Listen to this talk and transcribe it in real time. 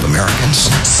Americans.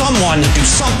 Someone do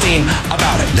something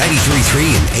about it.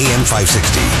 93.3 and AM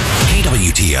 560.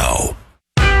 KWTO.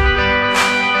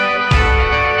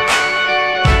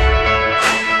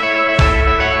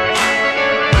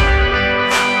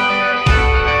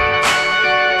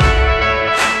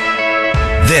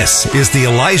 This is the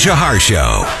Elijah Haahr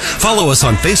Show. Follow us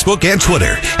on Facebook and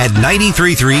Twitter at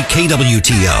 93.3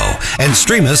 KWTO and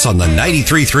stream us on the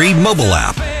 93.3 mobile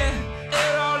app.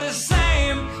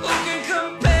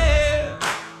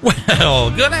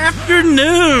 Well, good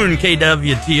afternoon,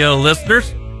 KWTO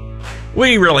listeners.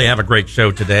 We really have a great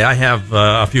show today. I have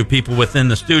a few people within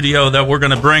the studio that we're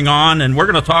going to bring on, and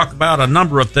we're going to talk about a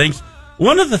number of things.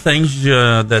 One of the things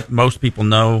that most people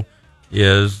know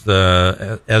is,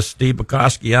 as Steve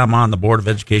Makoski, I'm on the Board of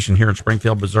Education here in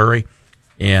Springfield, Missouri.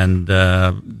 And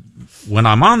when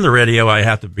I'm on the radio, I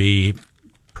have to be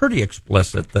pretty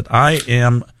explicit that I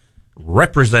am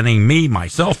representing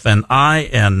myself, and I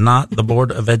am not the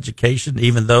Board of Education,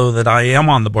 even though that I am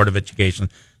on the Board of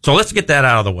Education. So let's get that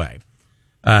out of the way.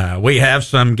 We have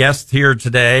some guests here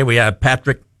today. We have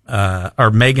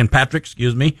Meagan Patrick,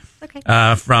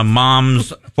 from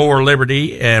Moms for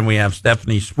Liberty, and we have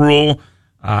Stephanie Sproule.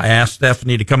 I asked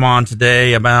Stephanie to come on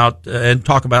today and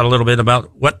talk about a little bit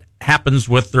about what happens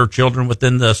with their children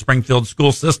within the Springfield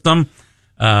school system.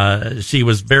 She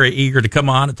was very eager to come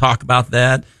on and talk about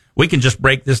that. We can just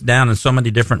break this down in so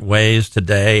many different ways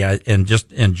today and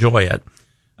just enjoy it.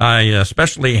 I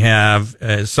especially have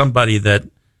somebody that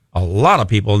a lot of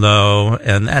people know,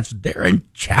 and that's Darin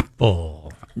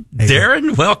Chappell. Hey,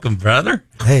 Darin, welcome, brother.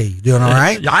 Hey, you doing all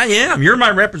right? I am. You're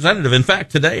my representative. In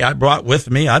fact, today I brought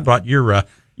your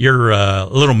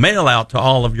little mail out to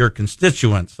all of your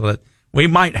constituents, so that we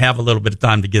might have a little bit of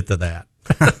time to get to that.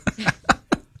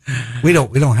 We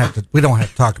don't have to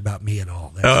talk about me at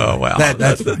all.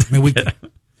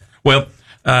 Well,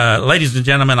 ladies and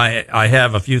gentlemen, I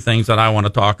have a few things that I want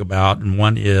to talk about, and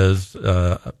one is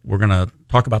we're going to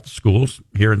talk about the schools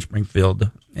here in Springfield,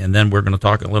 and then we're going to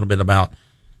talk a little bit about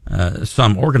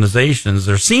some organizations.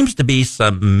 There seems to be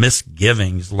some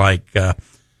misgivings, like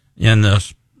in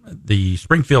the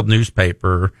Springfield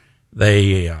newspaper,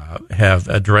 they have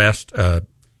addressed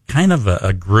kind of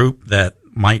a group that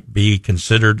might be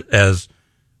considered as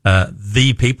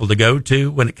the people to go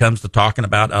to when it comes to talking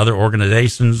about other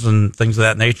organizations and things of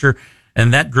that nature.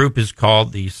 And that group is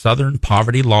called the Southern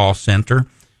Poverty Law Center.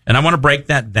 And I want to break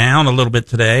that down a little bit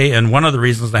today. And one of the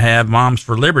reasons I have Moms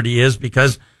for Liberty is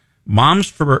because Moms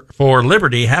for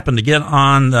Liberty happened to get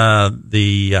on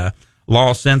the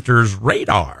Law Center's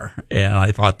radar. And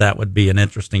I thought that would be an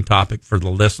interesting topic for the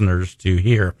listeners to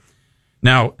hear.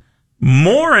 Now,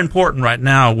 more important right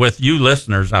now with you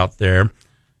listeners out there,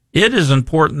 it is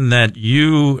important that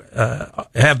you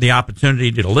have the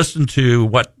opportunity to listen to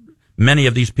what many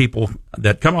of these people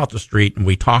that come off the street, and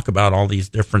we talk about all these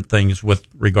different things with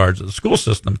regards to the school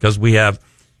system, because we have,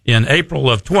 in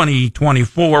April of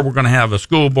 2024, we're going to have a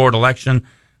school board election.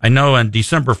 I know on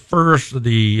December 1st,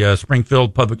 the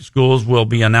Springfield Public Schools will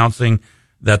be announcing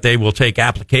that they will take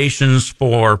applications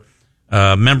for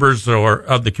members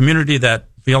of the community that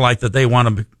feel like that they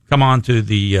want to come on to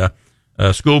the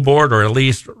school board, or at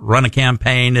least run a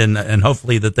campaign, and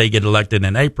hopefully that they get elected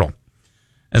in April.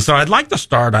 And so I'd like to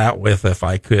start out with, if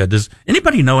I could, does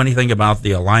anybody know anything about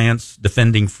the Alliance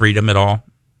Defending Freedom at all?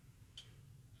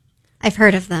 I've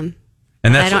heard of them,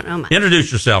 and I don't know much. Introduce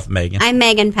yourself, Meagan. I'm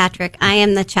Meagan Patrick. I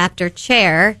am the chapter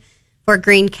chair for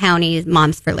Greene County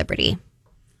Moms for Liberty.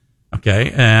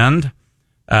 Okay, and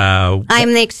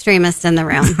I'm the extremist in the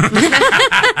room.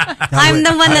 I'm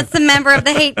the one that's a member of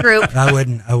the hate group. I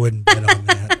wouldn't bet on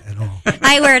that at all.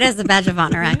 I wear it as a badge of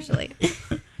honor, actually.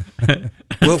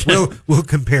 We'll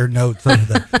compare notes over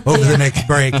the next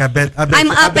break.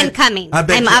 I'm up and coming. I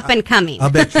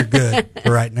bet you're good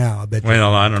for right now.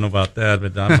 Well, I don't know about that,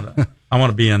 but I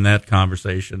want to be in that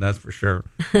conversation. That's for sure.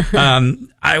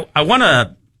 I want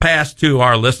to pass to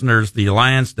our listeners the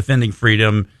Alliance Defending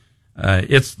Freedom.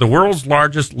 It's the world's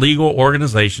largest legal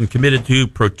organization committed to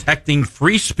protecting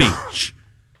free speech,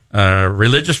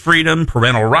 religious freedom,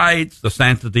 parental rights, the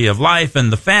sanctity of life,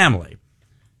 and the family.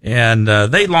 And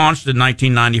they launched in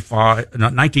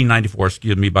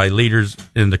 1994, by leaders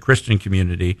in the Christian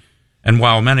community. And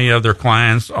while many of their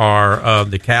clients are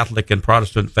of the Catholic and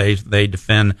Protestant faith, they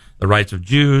defend the rights of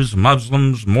Jews,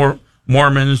 Muslims,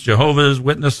 Mormons, Jehovah's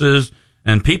Witnesses,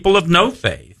 and people of no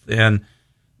faith. And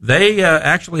they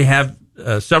actually have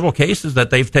several cases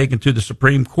that they've taken to the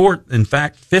Supreme Court. In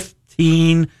fact,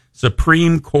 15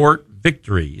 Supreme Court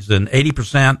victories, and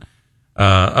 80%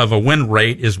 of a win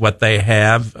rate is what they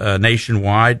have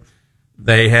nationwide.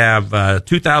 They have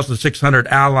 2,600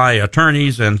 ally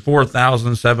attorneys and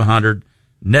 4,700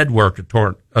 network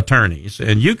attorneys.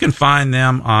 And you can find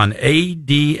them on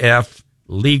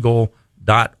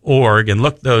adflegal.org and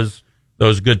look those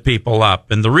good people up.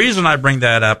 And the reason I bring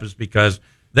that up is because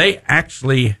they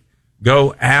actually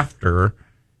go after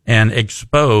and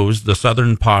expose the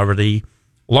Southern Poverty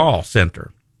Law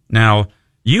Center. Now,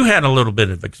 you had a little bit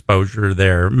of exposure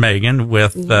there, Meagan,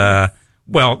 with,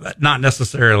 not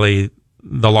necessarily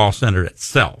the law center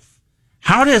itself.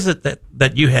 How is it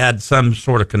that you had some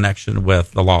sort of connection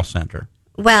with the law center?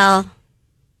 Well,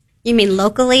 you mean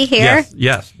locally here?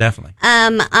 Yes, definitely.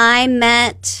 I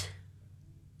met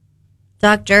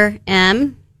Dr.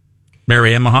 M.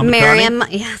 Miriam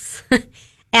Muhammad. Yes.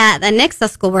 At the Nixa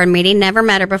school board meeting. Never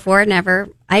met her before. Never.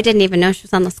 I didn't even know she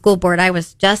was on the school board. I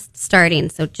was just starting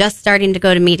to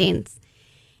go to meetings.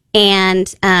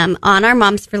 And on our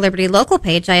Moms for Liberty local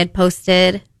page, I had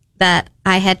posted that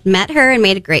I had met her and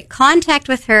made a great contact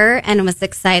with her and was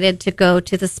excited to go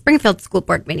to the Springfield school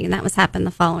board meeting. That was happened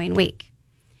the following week.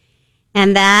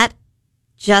 And that,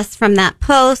 just from that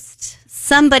post,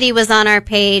 somebody was on our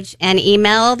page and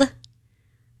emailed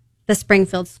the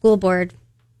Springfield school board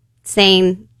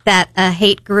saying that a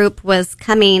hate group was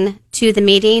coming to the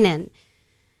meeting, and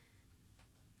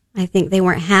I think they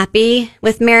weren't happy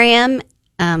with Miriam.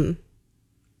 So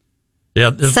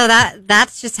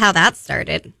that's just how that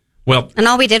started. Well, and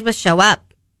all we did was show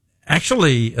up.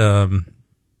 Actually,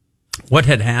 what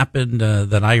had happened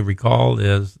that I recall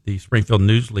is the Springfield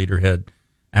News Leader had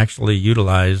actually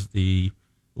utilized the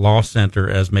law center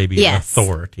as maybe an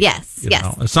authority. Yes.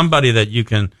 As somebody that you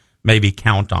can maybe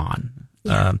count on.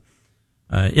 Yeah.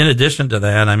 In addition to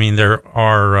that, I mean, there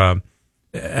are,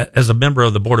 as a member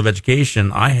of the Board of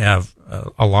Education, I have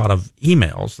a lot of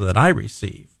emails that I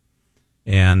receive.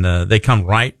 And they come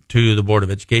right to the Board of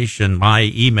Education,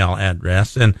 my email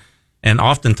address. And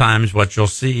oftentimes what you'll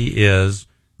see is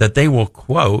that they will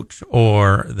quote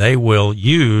or they will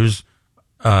use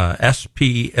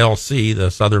SPLC,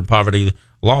 the Southern Poverty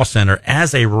Law Center,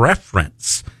 as a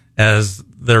reference as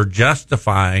they're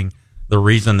justifying the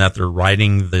reason that they're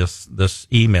writing this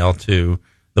email to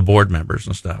the board members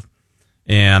and stuff.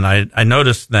 And I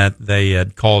noticed that they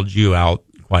had called you out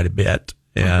quite a bit,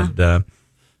 and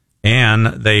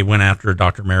they went after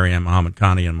Dr. Miriam Muhammad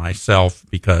Khani and myself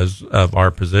because of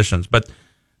our positions. But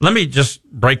let me just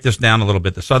break this down a little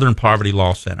bit. The Southern Poverty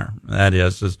Law Center, that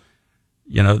is,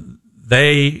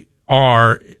 they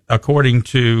are, according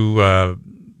to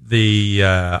the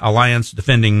Alliance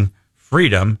Defending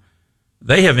Freedom,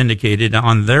 they have indicated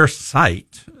on their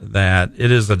site that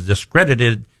it is a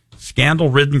discredited,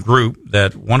 scandal-ridden group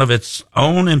that one of its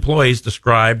own employees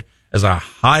described as a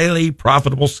highly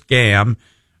profitable scam,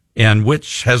 and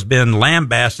which has been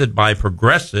lambasted by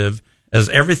progressive as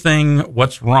everything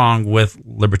what's wrong with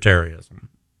libertarianism.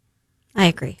 I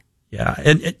agree. Yeah,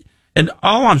 and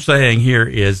all I'm saying here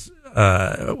is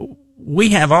we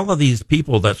have all of these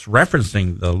people that's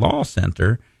referencing the law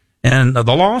center, and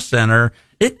the law center,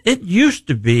 it used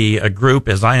to be a group,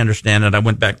 as I understand it. I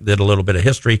went back and did a little bit of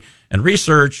history and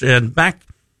research, and back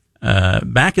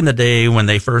in the day when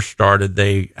they first started,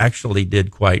 they actually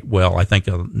did quite well, I think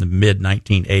in the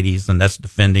mid-1980s, and that's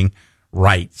defending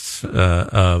rights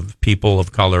of people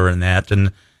of color and that.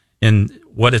 And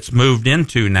what it's moved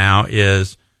into now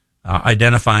is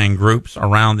identifying groups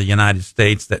around the United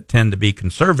States that tend to be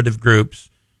conservative groups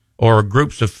or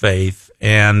groups of faith,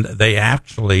 and they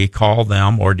actually call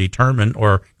them or determine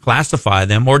or classify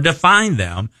them or define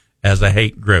them as a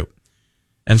hate group.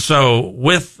 And so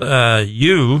with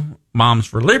you, Moms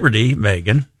for Liberty,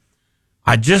 Meagan,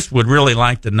 I just would really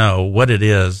like to know what it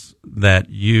is that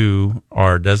you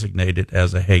are designated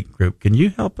as a hate group. Can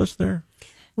you help us there?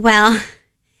 Well,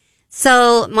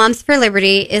 so Moms for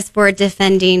Liberty is for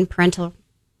defending parental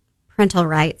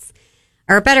rights.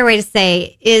 Or a better way to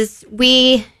say is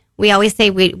we always say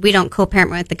we don't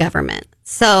co-parent with the government.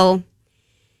 So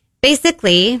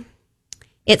basically,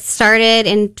 it started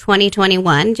in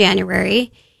 2021,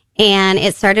 January, and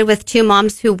it started with two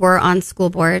moms who were on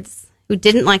school boards who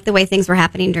didn't like the way things were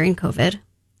happening during COVID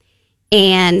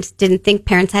and didn't think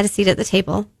parents had a seat at the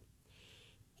table.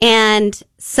 And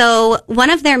so one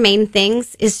of their main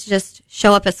things is just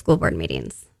show up at school board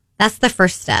meetings. That's the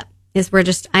first step, is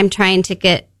I'm trying to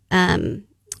get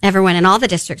everyone in all the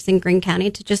districts in Greene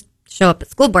County to just show up at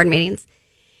school board meetings.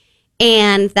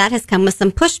 And that has come with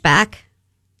some pushback,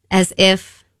 as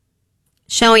if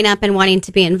showing up and wanting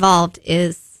to be involved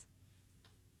is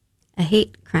a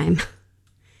hate crime.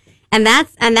 And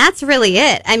that's really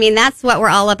it. I mean, that's what we're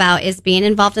all about, is being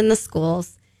involved in the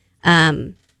schools,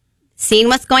 seeing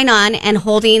what's going on and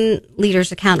holding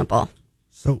leaders accountable.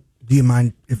 Do you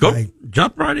mind if Go,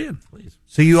 jump right in, please.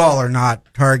 So you all are not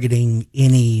targeting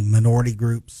any minority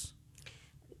groups?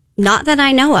 Not that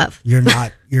I know of. You're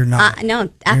not. No,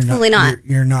 absolutely not.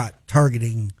 You're not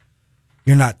targeting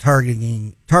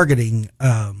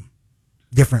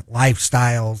different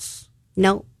lifestyles.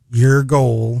 No. Your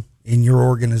goal in your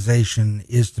organization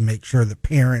is to make sure that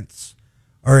parents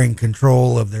are in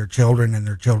control of their children and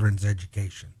their children's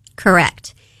education.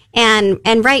 Correct. And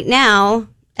right now,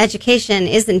 education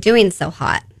isn't doing so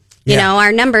hot. You know,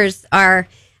 our numbers are,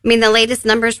 the latest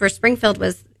numbers for Springfield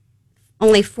was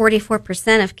only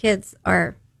 44% of kids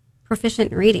are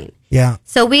proficient in reading. Yeah.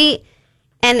 So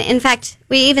and in fact,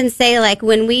 we even say, like,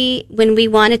 when we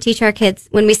want to teach our kids,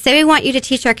 when we say we want you to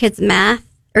teach our kids math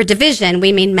or division,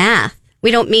 we mean math.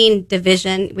 We don't mean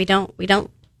division. We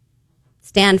don't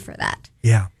stand for that.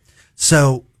 Yeah.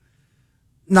 So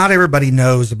not everybody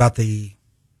knows about the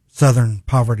Southern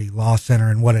Poverty Law Center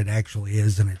and what it actually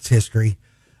is and its history.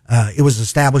 It was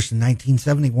established in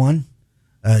 1971.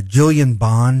 Julian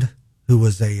Bond, who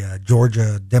was a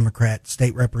Georgia Democrat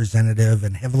state representative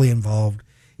and heavily involved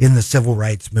in the civil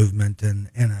rights movement, and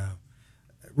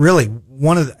really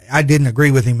I didn't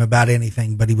agree with him about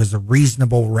anything, but he was a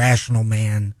reasonable, rational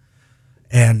man,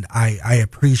 and I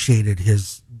appreciated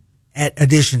his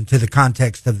addition to the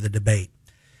context of the debate.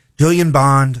 Julian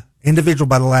Bond, individual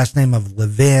by the last name of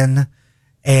Levin,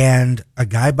 and a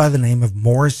guy by the name of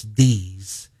Morris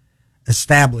Dees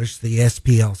established the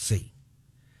SPLC.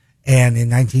 And in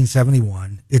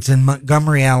 1971, it's in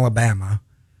Montgomery, Alabama.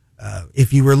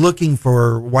 If you were looking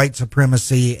for white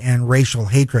supremacy and racial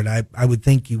hatred, I would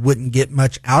think you wouldn't get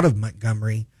much out of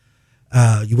Montgomery.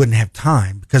 You wouldn't have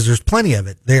time because there's plenty of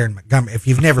it there in Montgomery. If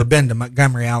you've never been to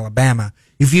Montgomery, Alabama,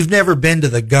 if you've never been to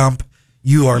the Gump,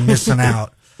 you are missing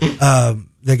out.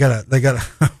 They got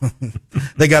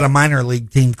a minor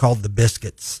league team called the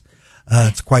Biscuits.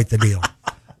 It's quite the deal.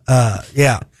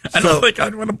 Yeah. I don't think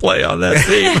I'd want to play on that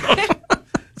team.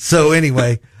 So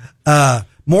anyway,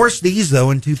 Morris Dees, though,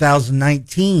 in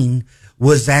 2019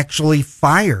 was actually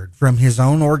fired from his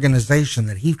own organization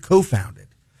that he co-founded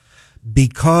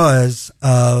because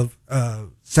of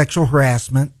sexual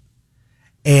harassment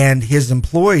and his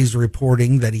employees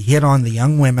reporting that he hit on the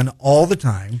young women all the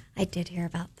time. I did hear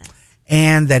about this.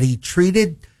 And that he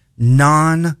treated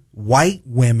non-white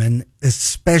women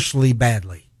especially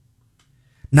badly.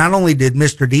 Not only did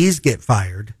Mr. Dees get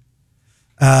fired,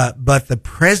 but the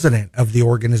president of the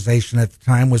organization at the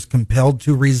time was compelled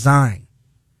to resign.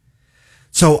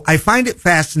 So I find it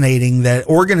fascinating that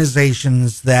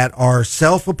organizations that are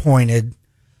self-appointed,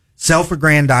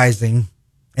 self-aggrandizing,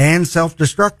 and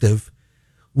self-destructive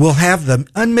will have the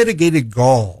unmitigated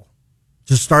gall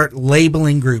to start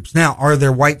labeling groups. Now, are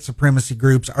there white supremacy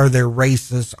groups? Are there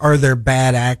racists? Are there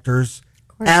bad actors?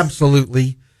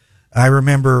 Absolutely. I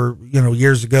remember,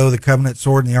 years ago, the Covenant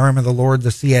Sword and the Arm of the Lord, the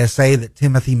CSA that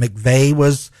Timothy McVeigh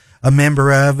was a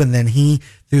member of. And then he,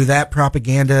 through that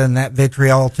propaganda and that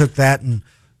vitriol, took that and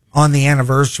on the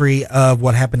anniversary of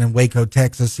what happened in Waco,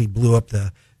 Texas, he blew up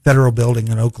the federal building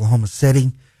in Oklahoma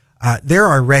City. There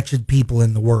are wretched people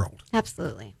in the world.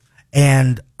 Absolutely.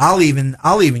 And I'll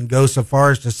even go so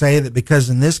far as to say that because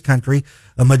in this country,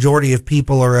 a majority of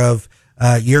people are of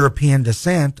European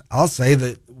descent, I'll say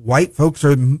that white folks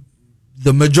are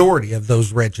the majority of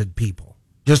those wretched people,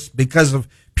 just because of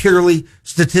purely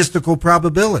statistical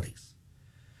probabilities.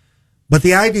 But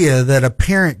the idea that a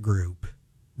parent group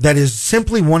that is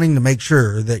simply wanting to make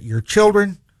sure that your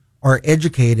children are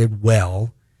educated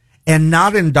well and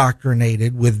not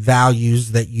indoctrinated with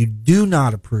values that you do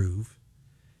not approve,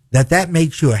 that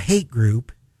makes you a hate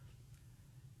group,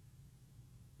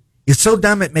 is so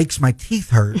dumb it makes my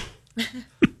teeth hurt.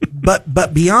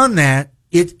 But beyond that,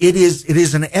 it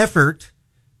is an effort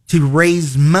to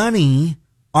raise money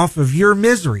off of your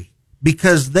misery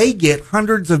because they get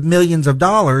hundreds of millions of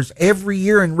dollars every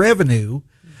year in revenue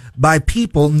by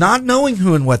people not knowing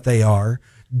who and what they are,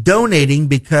 donating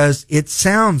because it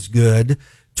sounds good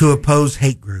to oppose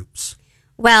hate groups.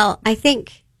 Well, I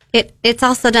think it's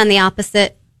also done the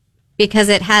opposite because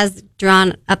it has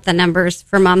drawn up the numbers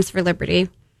for Moms for Liberty.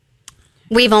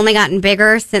 We've only gotten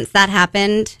bigger since that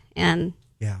happened. And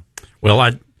yeah.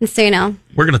 Well, so,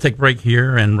 we're going to take a break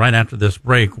here. And right after this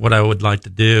break, what I would like to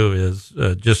do is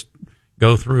just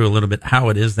go through a little bit how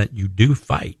it is that you do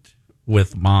fight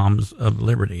with Moms of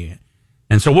Liberty.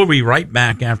 And so we'll be right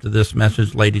back after this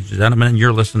message, ladies and gentlemen.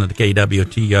 You're listening to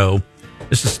KWTO.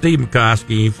 This is Steve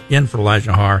Makoski in for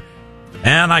Elijah Haahr.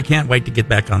 And I can't wait to get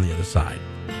back on the other side.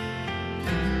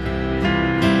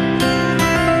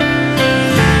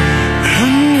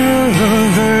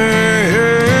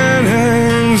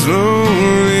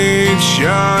 Slowly,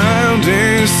 child.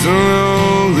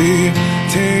 slowly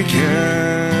taken.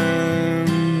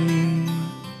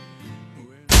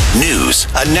 News,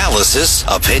 analysis,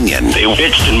 opinion. They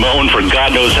bitched and moaned for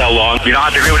God knows how long. You don't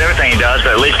have to agree with everything he does,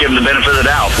 but at least give him the benefit of the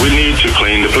doubt. We need to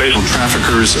clean the place.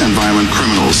 Traffickers and violent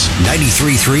criminals.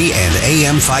 93.3 and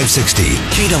AM 560,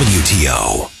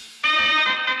 KWTO.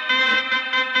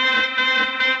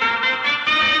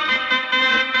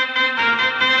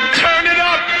 Turn it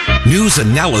up! News,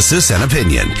 analysis, and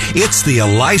opinion. It's the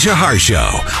Elijah Haahr Show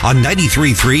on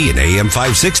 93.3 and AM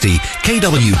 560,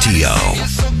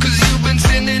 KWTO.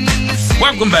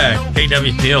 Welcome back,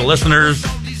 KWTO listeners.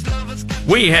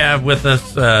 We have with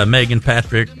us Meagan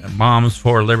Patrick, Moms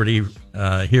for Liberty,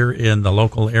 here in the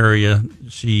local area.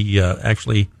 She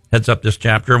actually heads up this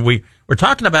chapter. We're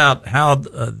talking about how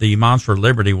the Moms for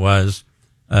Liberty was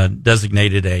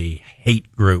designated a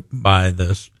hate group by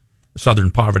the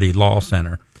Southern Poverty Law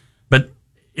Center. But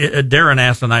Darin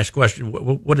asked a nice question.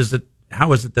 What is it?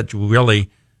 How is it that you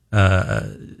really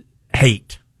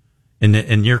hate?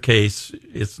 In your case,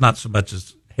 it's not so much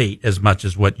as hate as much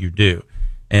as what you do.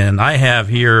 And I have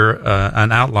here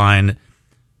an outline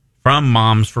from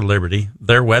Moms for Liberty,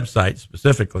 their website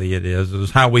specifically. It is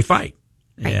how we fight.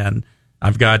 Right. And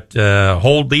I've got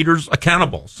hold leaders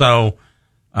accountable. So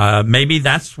maybe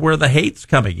that's where the hate's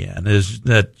coming in, is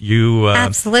that you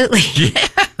absolutely. Yeah.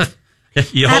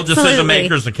 You hold decision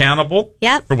makers accountable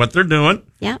for what they're doing.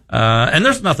 Yep. And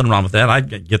there's nothing wrong with that. I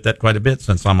get that quite a bit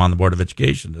since I'm on the Board of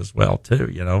Education as well, too,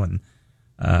 and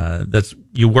that's,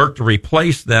 you work to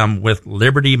replace them with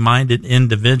liberty-minded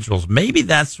individuals. Maybe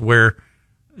that's where,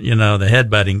 the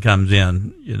headbutting comes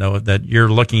in, that you're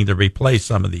looking to replace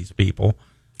some of these people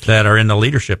that are in the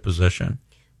leadership position.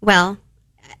 Well,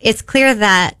 it's clear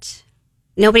that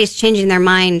nobody's changing their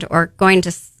mind or going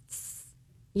to,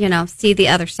 see the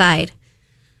other side.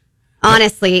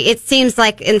 Honestly, it seems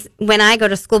like when I go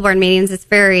to school board meetings, it's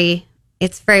very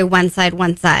one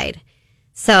side.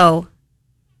 So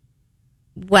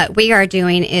what we are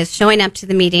doing is showing up to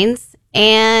the meetings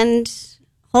and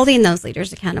holding those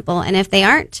leaders accountable. And if they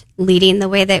aren't leading the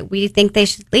way that we think they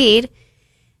should lead,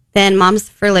 then Moms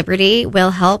for Liberty will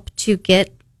help to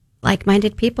get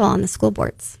like-minded people on the school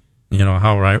boards.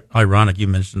 How ironic you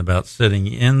mentioned about sitting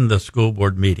in the school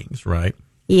board meetings, right?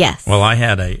 Yes. Well, I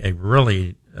had a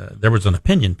really, there was an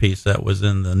opinion piece that was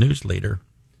in the News Leader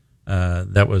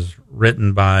that was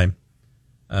written by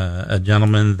a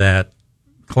gentleman that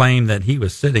claimed that he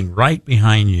was sitting right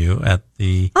behind you at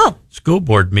the school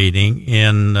board meeting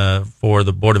for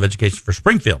the Board of Education for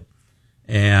Springfield.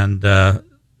 And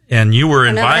you were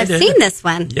invited. I've seen this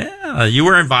one. Yeah, you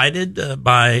were invited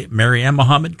by Maryam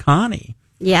Muhammad Khani.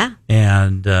 Yeah.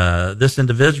 And this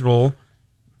individual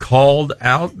called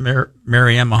out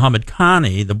Maryam Muhammad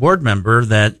Khani, the board member,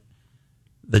 that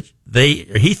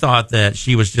he thought that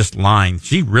she was just lying.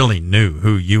 She really knew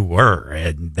who you were,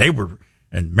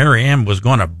 and Maryam was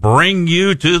going to bring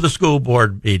you to the school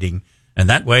board meeting, and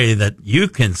that way that you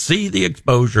can see the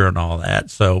exposure and all that.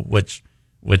 So, which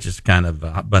is kind of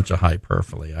a bunch of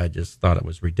hyperbole. I just thought it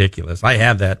was ridiculous. I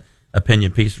have that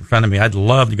opinion piece in front of me. I'd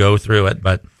love to go through it,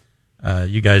 but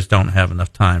you guys don't have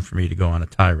enough time for me to go on a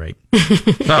tirade.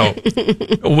 So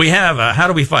we have how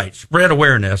do we fight? Spread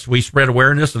awareness. We spread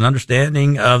awareness and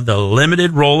understanding of the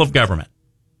limited role of government.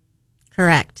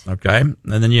 Correct. Okay. And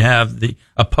then you have the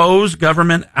oppose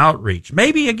government outreach.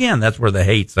 Maybe, again, that's where the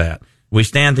hate's at. We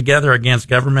stand together against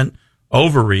government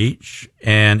overreach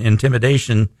and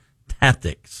intimidation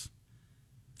tactics.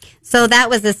 So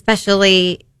that was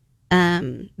especially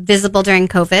visible during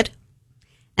COVID.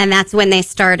 And that's when they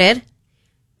started,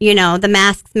 the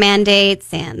masks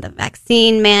mandates and the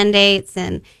vaccine mandates.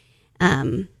 And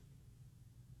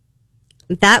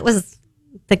that was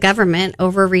the government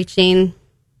overreaching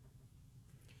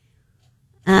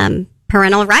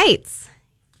parental rights.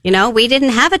 We didn't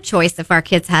have a choice if our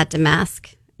kids had to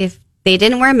mask. If they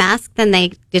didn't wear a mask, then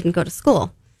they didn't go to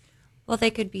school. Well,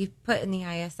 they could be put in the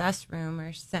ISS room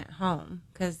or sent home,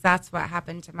 because that's what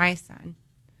happened to my son.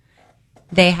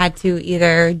 They had to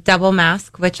either double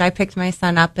mask, which I picked my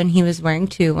son up and he was wearing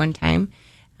 2 one time,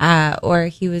 or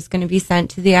he was going to be sent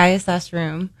to the ISS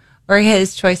room, or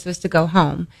his choice was to go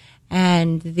home.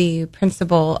 And the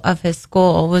principal of his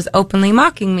school was openly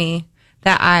mocking me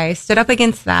that I stood up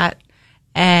against that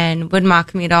and would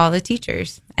mock me to all the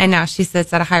teachers. And now she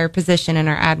sits at a higher position in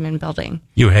our admin building.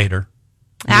 You hate her.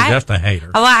 You're just a hater.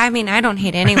 Well, I don't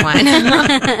hate anyone.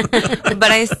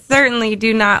 But I certainly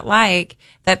do not like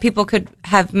that people could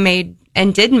have made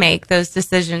and did make those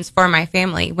decisions for my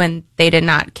family when they did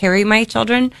not carry my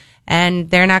children, and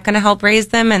they're not going to help raise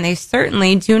them, and they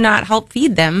certainly do not help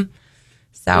feed them.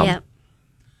 So, yep.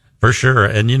 For sure.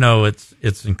 And,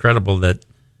 it's incredible that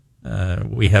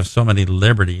we have so many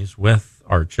liberties with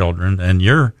our children, and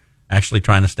you're actually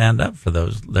trying to stand up for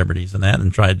those liberties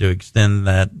and try to extend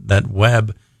that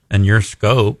web and your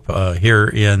scope here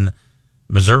in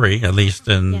Missouri, at least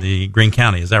in the Greene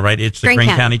County. Is that right? It's the Greene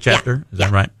County chapter? Yeah. Is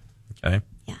that right? Okay.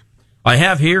 Yeah. I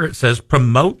have here, it says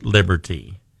promote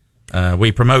liberty.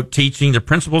 We promote teaching the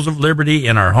principles of liberty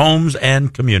in our homes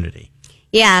and community.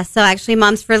 Yeah, so actually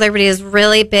Moms for Liberty is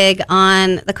really big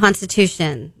on the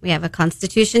Constitution. We have a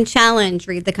Constitution challenge,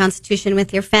 read the Constitution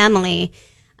with your family.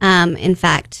 In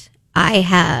fact, I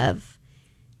have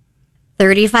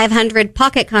 3,500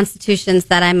 pocket constitutions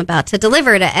that I'm about to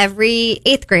deliver to every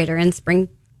 8th grader in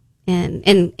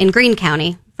in Greene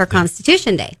County for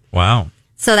Constitution Day. Wow.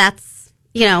 So that's,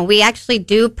 we actually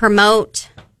do promote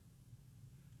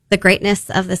the greatness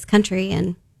of this country,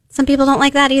 and some people don't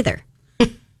like that either.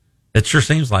 It sure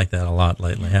seems like that a lot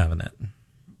lately, haven't it?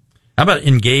 How about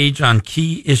engage on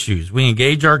key issues? We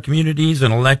engage our communities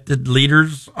and elected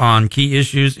leaders on key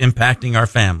issues impacting our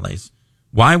families.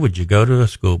 Why would you go to a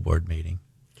school board meeting?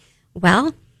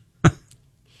 Well,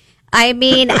 I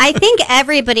mean, I think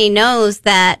everybody knows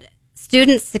that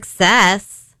student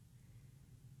success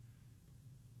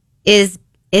is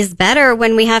better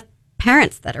when we have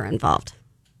parents that are involved.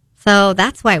 So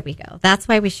that's why we go. That's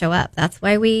why we show up. That's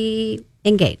why we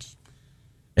engage.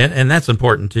 And that's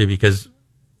important, too, because,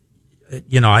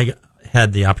 I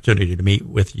had the opportunity to meet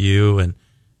with you,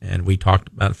 and we talked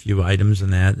about a few items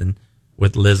in that, and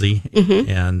with Lizzie. Mm-hmm.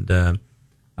 And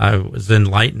I was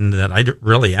enlightened that I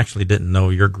really actually didn't know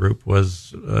your group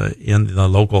was in the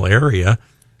local area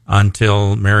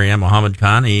until Marianne Mohammed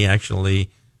Khani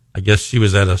actually, I guess she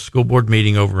was at a school board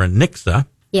meeting over in Nixa.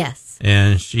 Yes.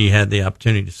 And she had the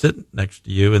opportunity to sit next to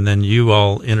you, and then you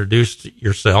all introduced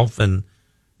yourself, and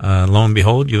lo and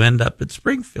behold, you end up at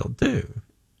Springfield, too.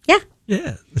 Yeah.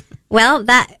 Yeah. Well,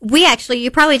 you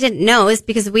probably didn't know, is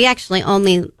because we actually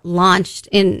only launched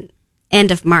in end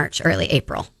of March, early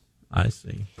April. I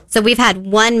see. So we've had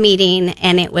one meeting,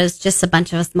 and it was just a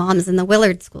bunch of us moms in the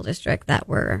Willard School District that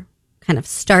were kind of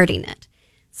starting it.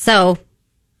 So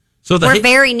we're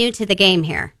very new to the game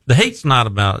here. The hate's not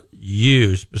about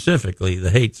you specifically.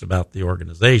 The hate's about the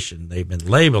organization. They've been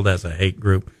labeled as a hate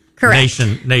group. Correct.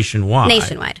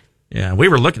 Nationwide. Yeah, we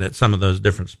were looking at some of those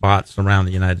different spots around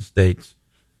the United States.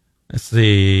 Let's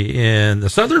see. In the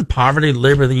Southern Poverty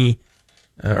Liberty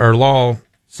or Law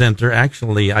Center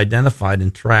actually identified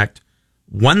and tracked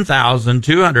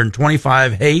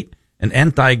 1,225 hate and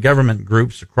anti-government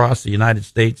groups across the United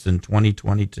States in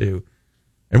 2022.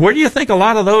 And where do you think a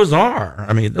lot of those are?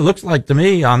 I mean, it looks like to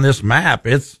me on this map,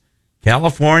 it's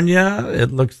California.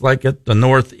 It looks like at the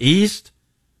Northeast.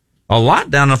 A lot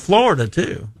down in Florida,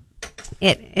 too.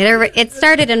 It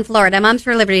started in Florida. Moms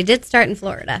for Liberty did start in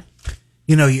Florida.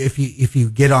 If you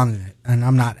get on, and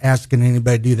I'm not asking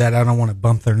anybody to do that. I don't want to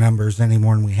bump their numbers any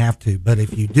more than we have to. But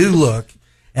if you do look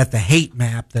at the hate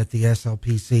map that the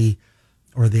SLPC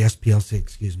or the SPLC,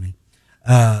 excuse me,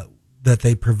 that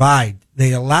they provide,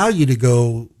 they allow you to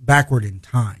go backward in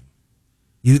time.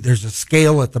 There's a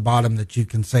scale at the bottom that you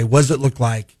can say, what does it look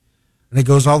like? And it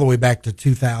goes all the way back to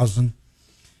 2000.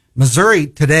 Missouri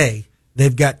today,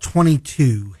 they've got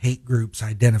 22 hate groups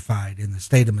identified in the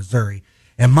state of Missouri.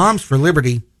 And Moms for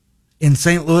Liberty in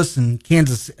St. Louis and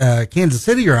Kansas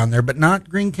City are on there, but not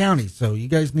Greene County. So you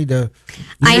guys need to.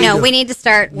 We need to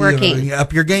start working.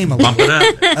 Up your game a little. Bump it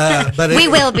up. But we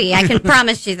will be. I can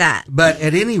promise you that. But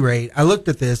at any rate, I looked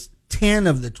at this. 10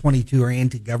 of the 22 are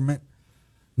anti-government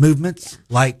movements,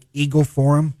 like Eagle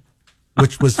Forum,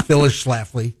 which was Phyllis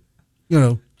Schlafly.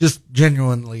 Just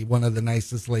genuinely one of the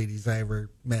nicest ladies I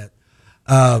ever met.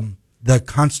 The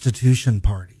Constitution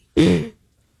Party, the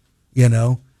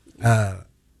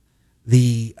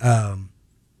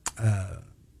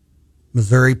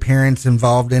Missouri Parents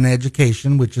Involved in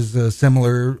Education, which is a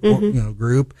similar,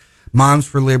 group. Moms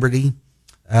for Liberty,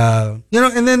 and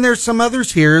then there's some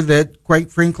others here that, quite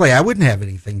frankly, I wouldn't have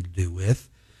anything to do with.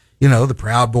 The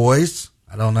Proud Boys.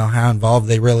 I don't know how involved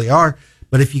they really are,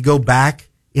 but if you go back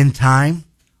in time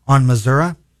on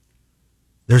Missouri,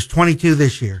 there's 22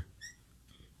 this year.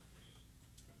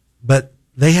 But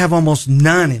they have almost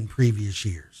none in previous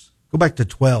years. Go back to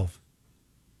 12.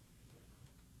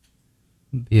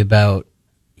 Be about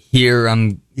here,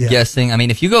 I'm guessing. I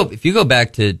mean, if you go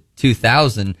back to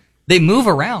 2000, they move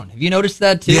around. Have you noticed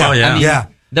that too? Yeah, I mean,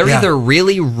 they're either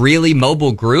really, really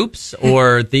mobile groups,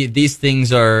 or these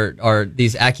things are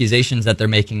these accusations that they're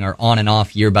making are on and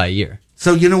off year by year.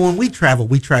 So, when we travel,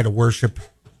 we try to worship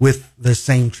with the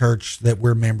same church that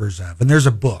we're members of. And there's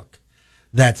a book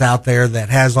that's out there that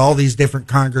has all these different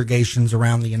congregations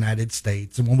around the United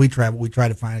States. And when we travel, we try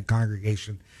to find a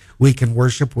congregation we can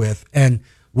worship with. And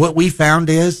what we found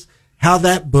is how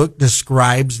that book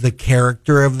describes the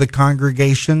character of the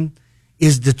congregation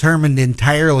is determined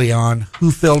entirely on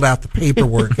who filled out the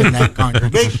paperwork in that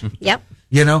congregation. Yep.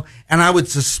 You know, and I would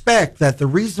suspect that the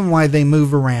reason why they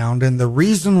move around and the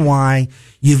reason why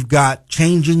you've got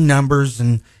changing numbers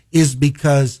and is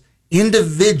because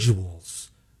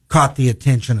individuals caught the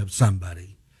attention of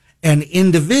somebody, and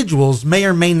individuals may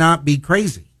or may not be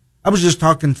crazy. I was just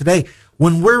talking today,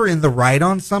 when we're in the right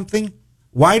on something,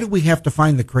 why do we have to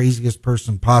find the craziest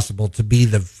person possible to be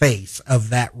the face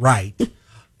of that right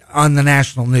on the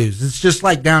national news? It's just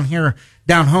like down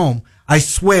home, I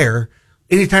swear,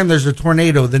 anytime there's a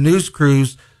tornado, the news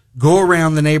crews go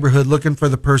around the neighborhood looking for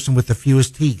the person with the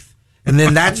fewest teeth. And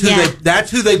then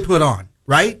that's who they put on,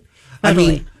 right? Totally. I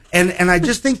mean, and I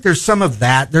just think there's some of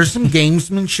that. There's some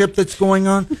gamesmanship that's going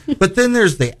on, but then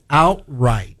there's the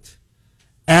outright,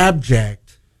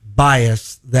 abject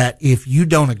bias that if you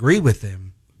don't agree with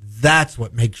them, that's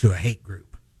what makes you a hate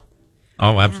group.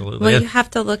 Oh, absolutely. Well, you have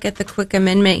to look at the quick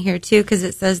amendment here, too, because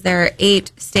it says there are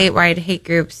 8 statewide hate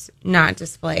groups not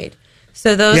displayed.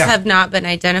 So those have not been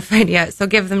identified yet, so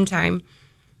give them time.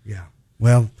 Yeah.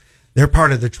 Well, they're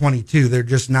part of the 22. They're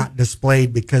just not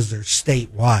displayed because they're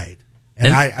statewide.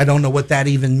 And I don't know what that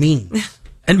even means.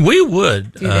 And we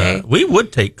would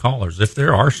take callers if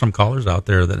there are some callers out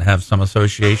there that have some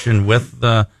association with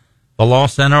the Law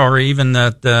Center, or even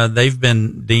that they've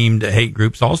been deemed hate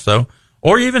groups also,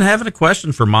 or even having a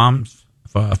question for Moms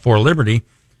for Liberty.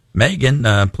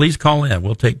 Meagan, please call in.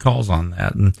 We'll take calls on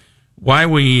that. And while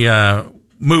we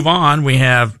move on, we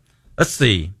have, let's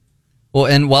see. Well,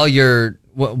 and while you're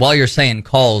saying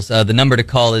calls, the number to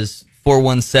call is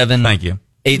 417. Thank you.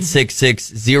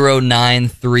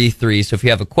 866-0933. So if you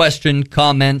have a question,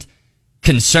 comment,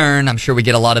 concern, I'm sure we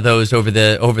get a lot of those over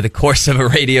the course of a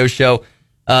radio show.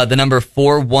 The number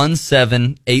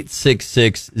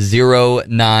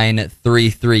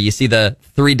 417-866-0933. You see the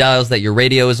 3 dials that your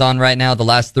radio is on right now, the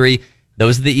last 3,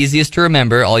 those are the easiest to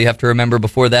remember. All you have to remember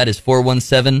before that is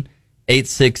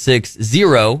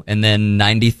 417-866-0 and then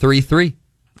 933.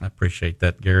 I appreciate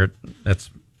that, Garrett. That's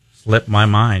slipped my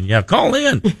mind. Yeah, call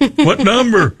in. What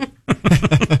number?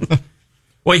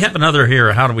 Well, you have another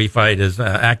here. How do we fight? Is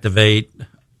activate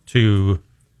to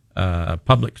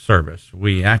public service.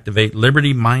 We activate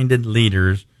liberty-minded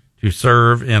leaders to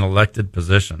serve in elected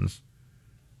positions.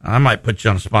 I might put you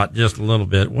on the spot just a little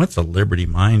bit. What's a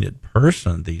liberty-minded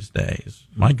person these days?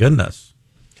 My goodness.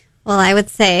 Well, I would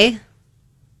say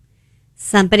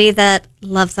somebody that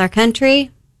loves our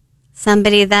country,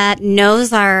 somebody that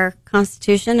knows our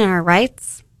Constitution and our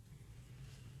rights.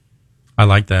 I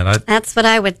like that. That's what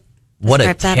I would. What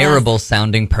a terrible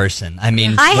sounding person. I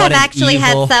mean, I have actually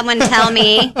had someone tell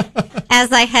me,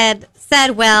 as I had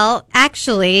said, well,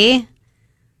 actually,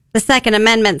 the Second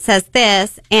Amendment says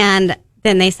this, and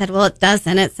then they said, well, it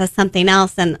doesn't. It says something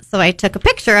else. And so I took a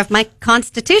picture of my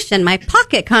Constitution, my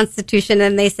pocket Constitution,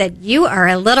 and they said, you are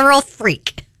a literal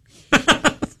freak.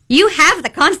 You have the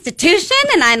Constitution?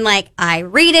 And I'm like, I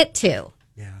read it too.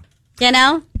 Yeah. You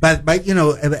know? But you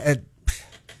know,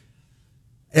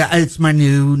 it's my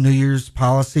New Year's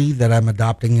policy that I'm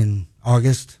adopting in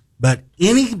August. But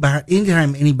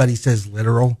anytime anybody says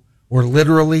literal or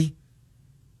literally,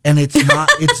 and it's not,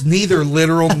 it's neither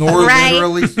literal nor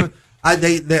literally. So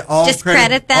they all just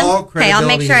credit them. Okay, I'll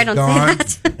make sure I don't say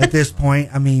that. At this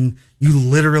point, I mean, you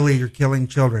literally are killing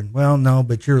children. Well, no,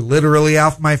 but you're literally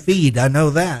off my feed. I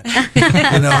know that.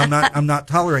 You know, I'm not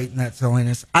tolerating that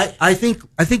silliness. I think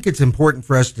it's important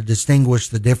for us to distinguish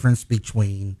the difference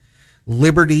between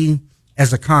liberty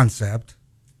as a concept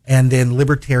and then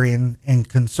libertarian and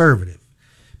conservative,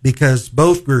 because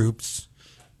both groups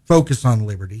focus on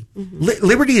liberty. Mm-hmm.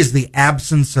 Liberty is the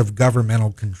absence of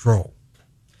governmental control.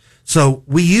 So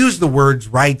we use the words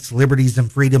rights, liberties,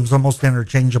 and freedoms almost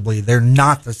interchangeably. They're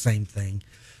not the same thing.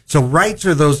 So rights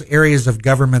are those areas of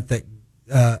government that,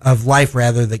 of life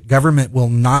rather, that government will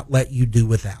not let you do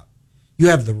without. You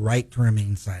have the right to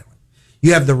remain silent.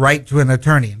 You have the right to an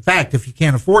attorney. In fact, if you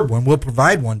can't afford one, we'll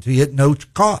provide one to you at no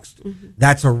cost. Mm-hmm.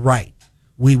 That's a right.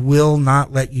 We will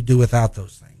not let you do without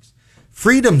those things.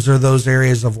 Freedoms are those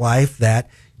areas of life that,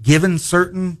 given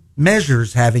certain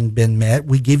measures having been met,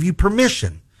 we give you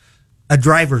permission. A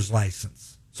driver's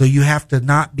license. So you have to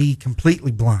not be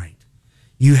completely blind.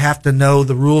 You have to know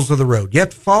the rules of the road. You have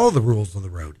to follow the rules of the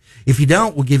road. If you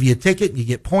don't, we'll give you a ticket and you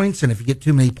get points. And if you get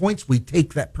too many points, we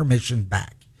take that permission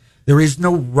back. There is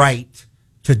no right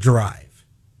to drive.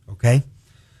 Okay?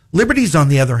 Liberties, on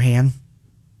the other hand,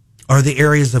 are the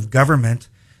areas of government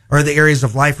or the areas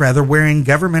of life rather, wherein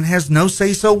government has no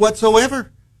say-so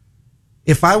whatsoever.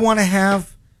 If I want to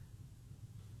have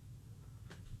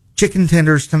chicken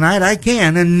tenders tonight, I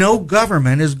can, and no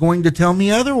government is going to tell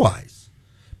me otherwise,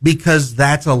 because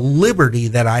that's a liberty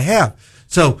that I have.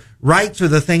 So rights are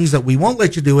the things that we won't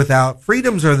let you do without.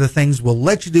 Freedoms are the things we'll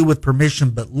let you do with permission,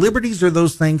 but liberties are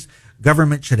those things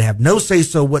government should have no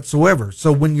say-so whatsoever.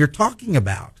 So when you're talking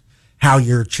about how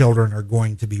your children are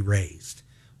going to be raised,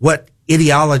 what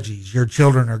ideologies your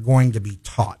children are going to be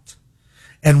taught,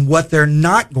 and what they're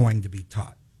not going to be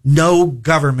taught, no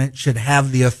government should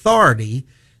have the authority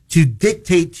to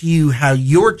dictate to you how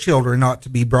your children ought to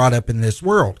be brought up in this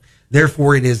world.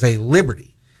 Therefore, it is a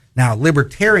liberty. Now,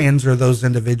 libertarians are those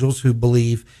individuals who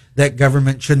believe that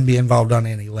government shouldn't be involved on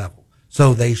any level.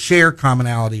 So they share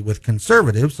commonality with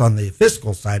conservatives on the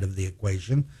fiscal side of the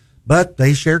equation, but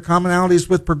they share commonalities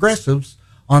with progressives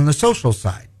on the social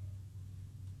side.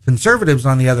 Conservatives,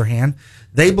 on the other hand,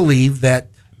 they believe that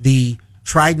the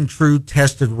tried and true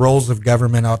tested roles of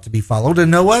government ought to be followed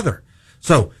and no other.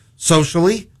 So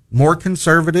socially, more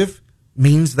conservative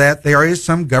means that there is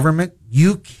some government.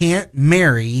 You can't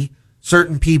marry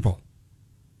certain people.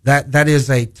 That is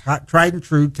a tried and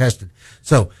true tested.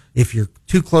 So if you're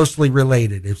too closely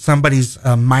related, if somebody's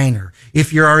a minor,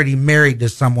 if you're already married to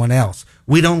someone else,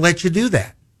 we don't let you do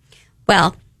that.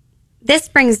 Well, this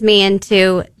brings me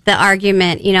into the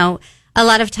argument, a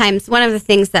lot of times one of the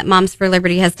things that Moms for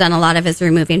Liberty has done a lot of is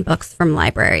removing books from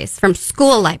libraries, from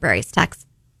school libraries,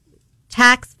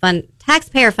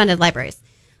 taxpayer funded libraries,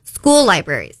 school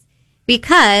libraries,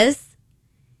 because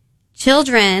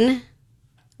children,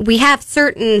 we have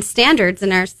certain standards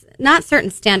in our, not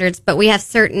certain standards, but we have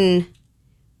certain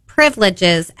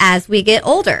privileges as we get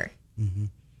older. Mm-hmm.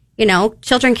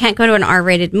 Children can't go to an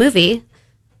R-rated movie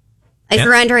if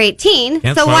you're under 18.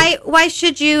 So why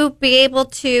should you be able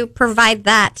to provide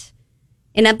that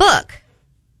in a book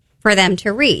for them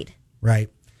to read? Right.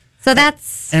 So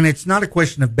that's... And it's not a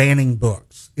question of banning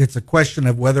books. It's a question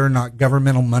of whether or not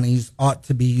governmental monies ought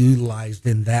to be utilized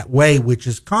in that way, which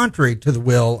is contrary to the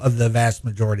will of the vast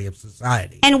majority of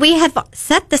society. And we have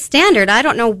set the standard. I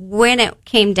don't know when it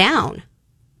came down.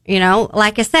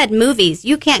 Like I said, movies.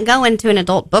 You can't go into an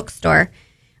adult bookstore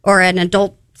or an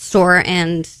adult store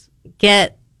and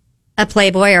get a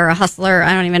Playboy or a Hustler.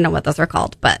 I don't even know what those are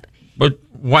called. But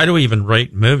why do we even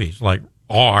rate movies like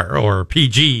R or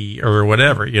PG or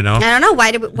whatever, I don't know.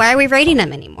 Why are we rating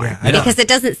them anymore? Yeah, because it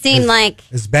doesn't seem like...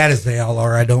 As bad as they all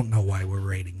are, I don't know why we're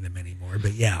rating them anymore,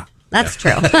 but yeah. That's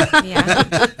true. Yeah.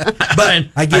 But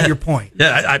I get your point.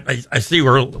 Yeah, I see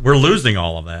we're losing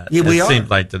all of that. Yeah, we are. It seems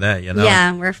like today,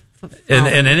 Yeah, we're...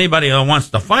 And anybody who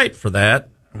wants to fight for that,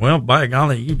 well, by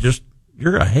golly,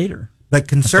 you're a hater. But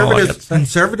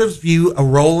conservatives view a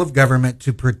role of government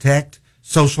to protect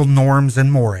social norms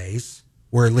and mores,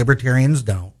 where libertarians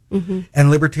don't. Mm-hmm. And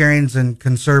libertarians and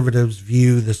conservatives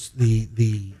view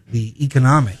the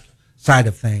economic side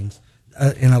of things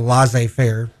in a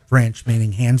laissez-faire, French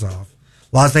meaning hands off,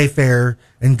 laissez-faire,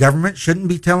 and government shouldn't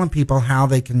be telling people how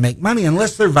they can make money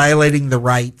unless they're violating the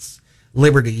rights,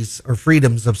 liberties, or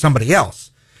freedoms of somebody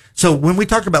else. So when we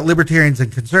talk about libertarians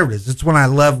and conservatives, it's when I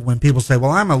love when people say,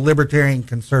 well, I'm a libertarian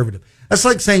conservative. That's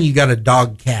like saying you got a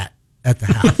dog cat at the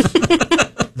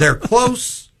house. They're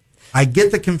close. I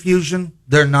get the confusion.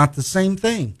 They're not the same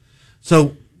thing.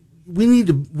 So we need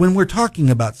to, when we're talking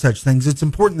about such things, it's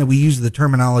important that we use the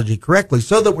terminology correctly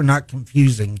so that we're not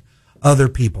confusing other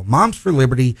people. Moms for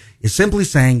Liberty is simply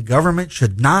saying government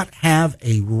should not have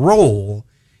a role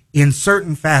in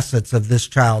certain facets of this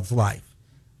child's life,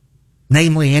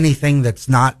 namely anything that's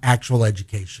not actual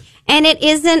education. And it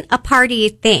isn't a party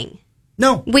thing.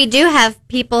 No. We do have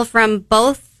people from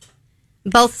both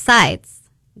sides.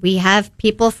 We have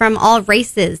people from all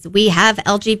races. We have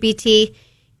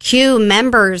LGBTQ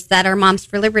members that are Moms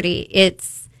for Liberty.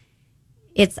 It's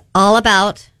all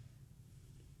about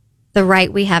the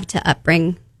right we have to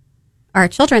upbring our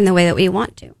children the way that we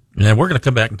want to. Yeah, we're going to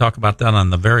come back and talk about that on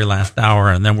the very last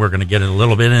hour, and then we're going to get a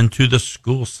little bit into the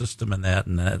school system and that,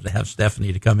 and have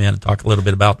Stephanie to come in and talk a little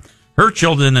bit about her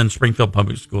children in Springfield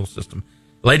Public School System.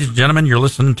 Ladies and gentlemen, you're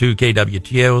listening to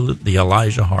KWTO, the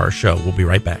Elijah Haahr Show. We'll be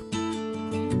right back.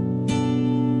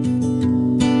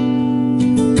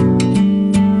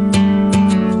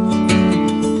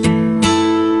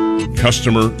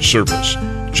 Customer service.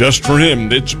 Just for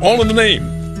him, it's all in the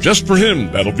name. Just for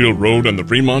him, Battlefield Road and the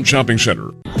Fremont Shopping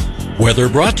Center. Weather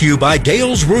brought to you by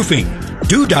Dale's Roofing.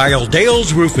 Do dial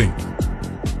Dale's Roofing.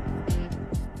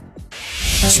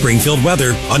 Springfield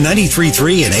weather on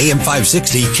 93.3 and AM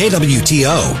 560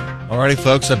 KWTO. Alrighty,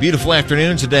 folks, a beautiful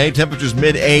afternoon today. Temperatures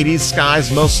mid-80s,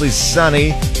 skies mostly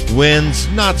sunny. Winds,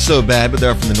 not so bad, but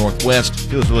they're from the northwest.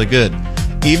 Feels really good.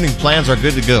 Evening plans are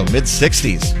good to go.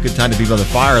 Mid-60s. Good time to be by the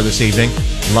fire this evening.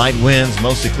 Light winds,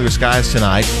 mostly clear skies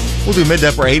tonight. We'll do mid to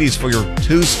upper 80s for your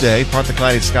Tuesday. Partly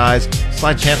cloudy skies.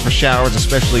 Slight chance for showers,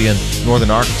 especially in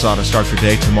northern Arkansas to start your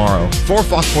day tomorrow. For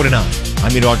Fox 49,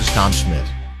 I'm meteorologist Tom Schmidt.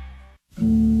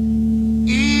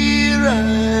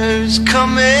 Era's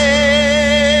coming.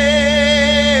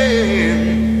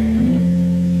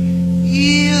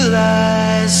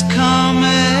 Eli's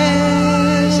coming.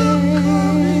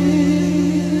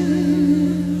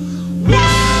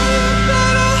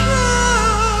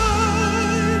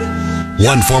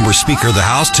 One former Speaker of the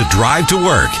House to drive to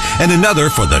work and another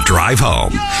for the drive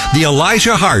home. The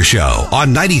Elijah Haahr Show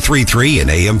on 93.3 and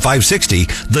AM 560,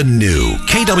 the new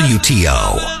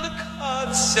KWTO.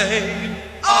 Say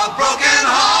a broken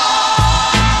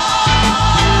heart.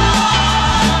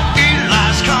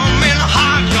 Eli's coming,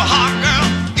 hard your heart, girl.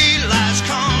 Eli's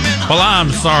coming. Well,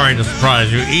 I'm sorry to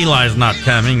surprise you. Eli's not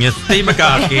coming. It's Steve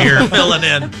Makoski here filling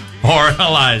in for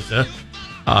Elijah.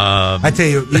 I tell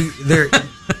you,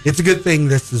 it's a good thing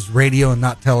this is radio and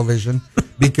not television,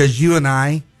 because you and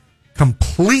I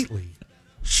completely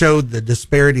showed the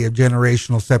disparity of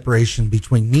generational separation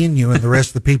between me and you and the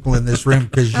rest of the people in this room,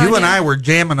 because you and I were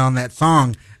jamming on that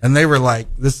song, and they were like,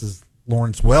 this is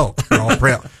Lawrence Welk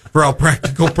for all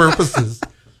practical purposes.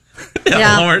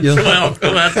 Lawrence Welk.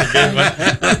 Oh, that's a good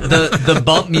one. The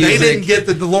bump music. They didn't get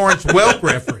the Lawrence Welk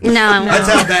reference. No. That's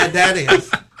how bad that is.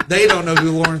 They don't know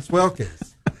who Lawrence Welk is.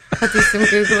 I'll do some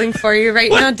Googling for you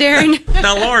right now, Darin.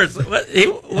 Now, Lawrence,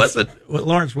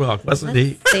 Lawrence Welk, wasn't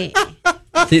he?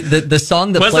 The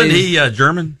song that wasn't plays... he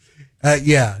German?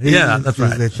 Yeah. That's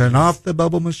right. They turn off the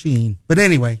bubble machine. But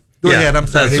anyway, go ahead. I'm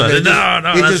sorry. It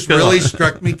just really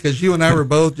struck me because you and I were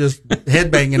both just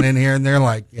headbanging in here, and they're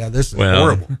like, yeah, this is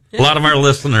horrible. A lot of our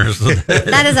listeners.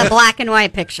 That is a black and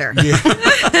white picture. Yeah.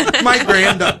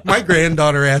 My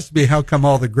granddaughter asked me how come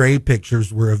all the gray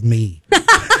pictures were of me.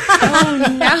 Oh,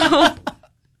 no.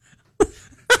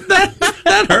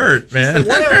 That hurt, man.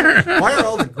 Why are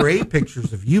all the gray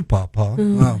pictures of you, Papa?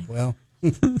 Oh, well,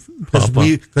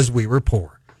 because we were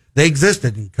poor. They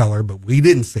existed in color, but we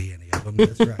didn't see any of them.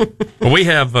 That's right. Well, we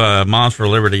have Moms for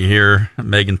Liberty here,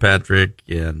 Meagan Patrick,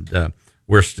 and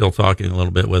we're still talking a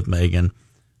little bit with Meagan.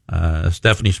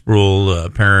 Stephanie Sproule,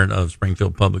 parent of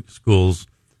Springfield Public Schools,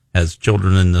 has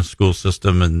children in the school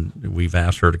system, and we've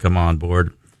asked her to come on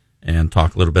board and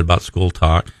talk a little bit about school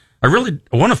talk. I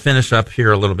want to finish up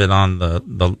here a little bit on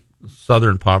the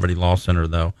Southern Poverty Law Center,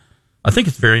 though. I think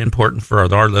it's very important for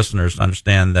our listeners to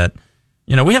understand that,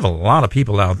 we have a lot of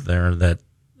people out there that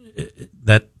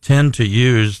tend to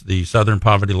use the Southern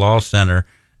Poverty Law Center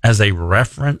as a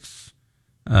reference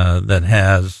that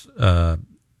has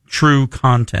true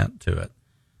content to it.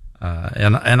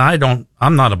 And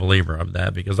I'm not a believer of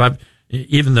that, because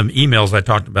even the emails I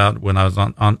talked about when I was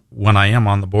when I am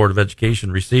on the Board of Education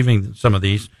receiving some of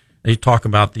these, they talk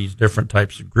about these different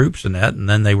types of groups and that, and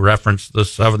then they reference the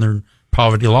Southern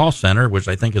Poverty Law Center, which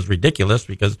I think is ridiculous,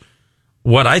 because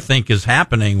what I think is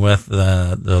happening with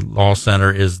the law center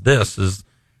is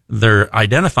they're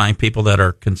identifying people that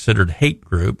are considered hate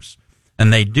groups,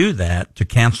 and they do that to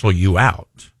cancel you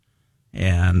out.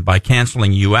 And by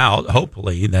canceling you out,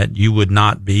 hopefully that you would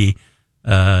not be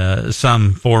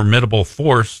some formidable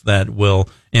force that will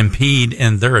impede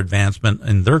in their advancement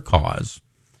in their cause.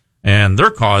 And their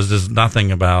cause is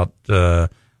nothing about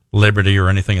liberty or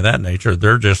anything of that nature.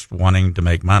 They're just wanting to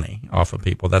make money off of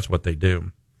people. That's what they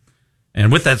do. And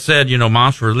with that said,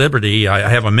 Moms for Liberty, I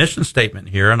have a mission statement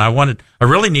here, and I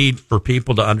really need for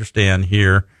people to understand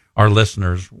here, our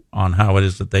listeners, on how it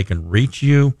is that they can reach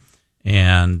you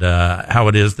and how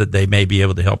it is that they may be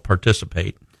able to help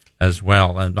participate as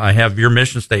well. And I have your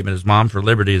mission statement as Mom for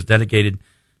Liberty is dedicated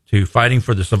to fighting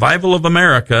for the survival of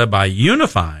America by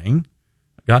unifying,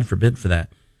 God forbid for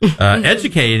that,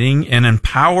 educating and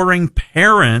empowering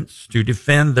parents to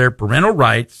defend their parental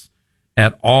rights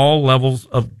at all levels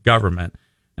of government.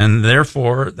 And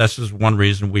therefore, this is one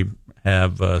reason we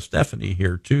have Stephanie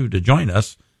here, too, to join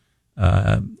us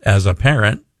as a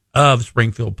parent of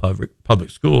Springfield Public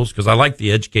Schools, because I like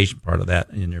the education part of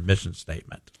that in your mission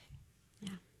statement.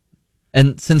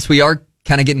 And since we are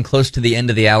kind of getting close to the end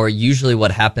of the hour, usually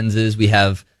what happens is we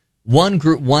have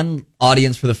one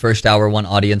audience for the first hour, one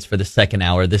audience for the second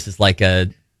hour. This is like a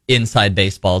inside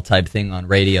baseball type thing on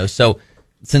radio. So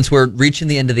since we're reaching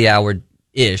the end of the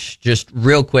hour-ish, just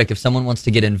real quick, if someone wants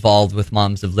to get involved with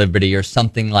Moms of Liberty or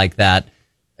something like that,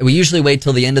 we usually wait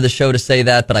till the end of the show to say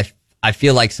that, but I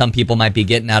feel like some people might be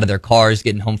getting out of their cars,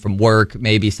 getting home from work,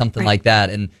 maybe something like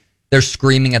that, and they're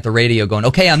screaming at the radio going,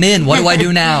 okay, I'm in. What do I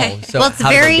do now? So well,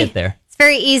 how do they get there? It's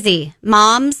very easy.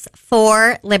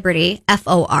 Moms4Liberty,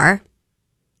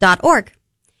 FOR.org.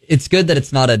 It's good that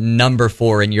it's not a number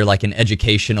 4 and you're like an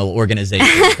educational organization.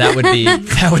 That would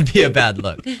be a bad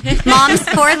look.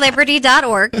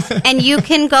 Moms4Liberty.org, and you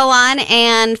can go on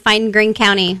and find Greene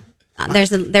County.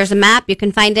 There's a map. You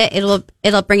can find it. It'll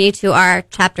bring you to our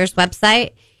chapter's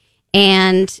website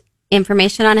and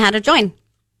information on how to join.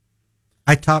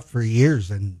 I taught for years,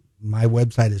 and my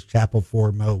website is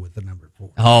Chapel4Mo with the number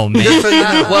 4. Oh man!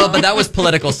 Well, but that was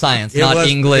political science, not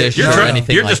English or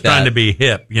anything You're like just that. trying to be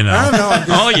hip, you know.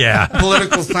 Oh yeah,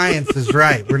 Political science is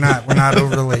right. We're not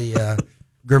overly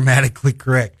grammatically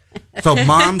correct. So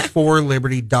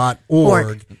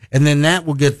moms4liberty.org, and then that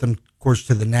will get them, of course,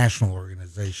 to the national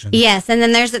organization. Yes, and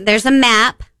then there's a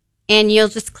map, and you'll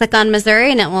just click on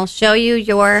Missouri, and it will show you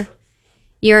your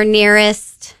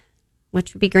nearest,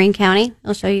 which would be Greene County.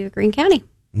 It'll show you Greene County.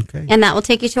 Okay. And that will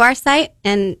take you to our site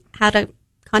and how to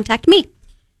contact me.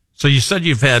 So you said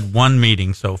you've had one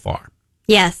meeting so far.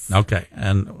 Yes. Okay.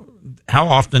 And how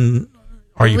often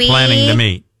are you planning to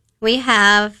meet? We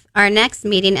have our next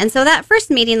meeting. And so that first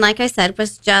meeting, like I said,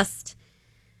 was just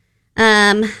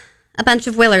a bunch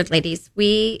of Willard ladies.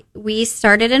 We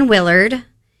started in Willard,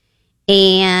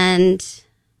 and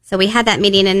so we had that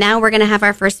meeting, and now we're going to have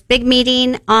our first big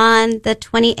meeting on the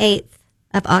 28th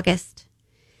of August.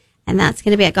 And that's going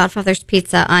to be at Godfather's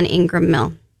Pizza on Ingram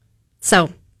Mill.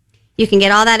 So you can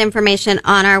get all that information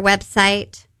on our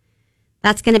website.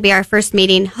 That's going to be our first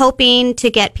meeting, hoping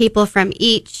to get people from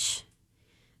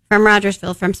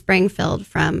Rogersville, from Springfield,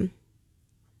 from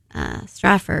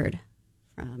Stratford,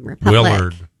 from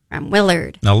Republic, from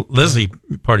Willard. Now, Lizzie,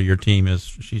 part of your team,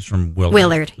 she's from Willard.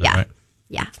 Willard, yeah. Right?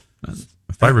 Yeah.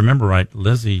 If I remember right,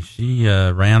 Lizzie, she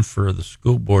ran for the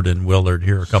school board in Willard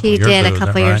here a couple years ago. She did a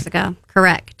couple years ago.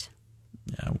 Correct.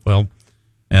 Yeah, well,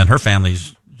 and her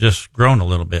family's just grown a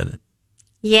little bit.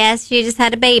 Yes, she just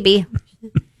had a baby.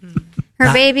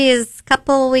 Her baby is a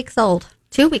couple weeks old.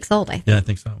 2 weeks old, I think. Yeah, I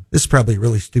think so. This is probably a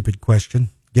really stupid question,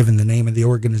 given the name of the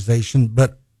organization,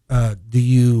 but do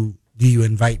you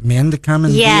invite men to come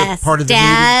and be a part of the meeting?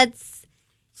 Dads,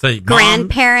 Say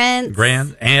grandparents,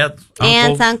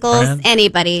 aunts, uncles,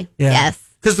 anybody. Yeah. Yes.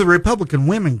 Because the Republican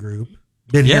Women Group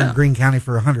been here in Greene County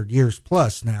for 100 years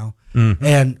plus now,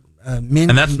 and men.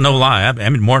 And that's no lie. I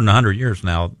mean, more than 100 years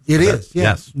now. It is. Yeah.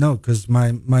 Yes. No, because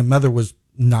my mother was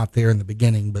not there in the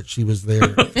beginning, but she was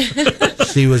there.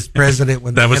 She was president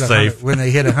when they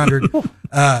hit 100.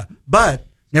 But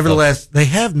nevertheless, they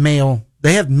have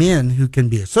men who can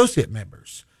be associate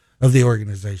members of the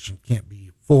organization. Can't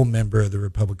be full member of the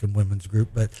Republican Women's Group,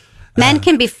 but men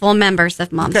can be full members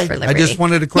of Moms for Liberty. I just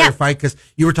wanted to clarify because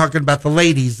you were talking about the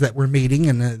ladies that we're meeting,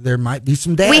 and there might be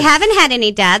some dads. We haven't had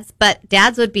any dads, but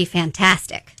dads would be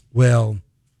fantastic. Well,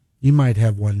 you might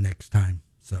have one next time.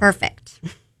 So. Perfect.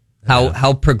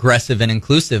 How progressive and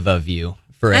inclusive of you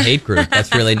for a hate group.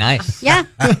 That's really nice. Yeah.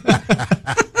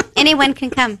 Anyone can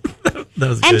come.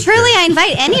 And truly, I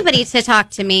invite anybody to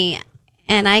talk to me,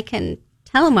 and I can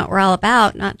tell them what we're all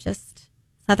about, not just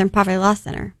Southern Poverty Law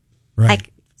Center. Right.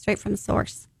 Like, straight from the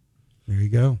source. There you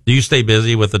go. Do you stay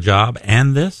busy with the job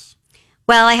and this?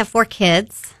 Well, I have 4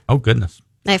 kids. Oh, goodness.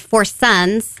 I have 4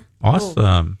 sons.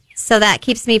 Awesome. So that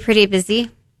keeps me pretty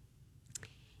busy.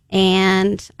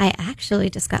 And I actually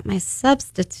just got my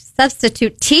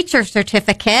substitute teacher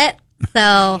certificate.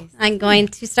 So I'm going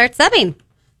to start subbing.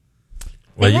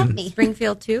 Well, they love me.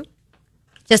 Springfield too?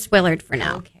 Just Willard for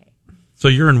now. Okay. So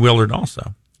you're in Willard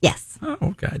also? Yes. Oh,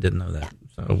 okay. I didn't know that. Yeah.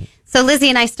 So Lizzie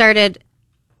and I started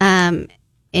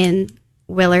in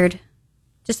Willard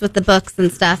just with the books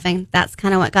and stuff, and that's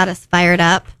kind of what got us fired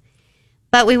up.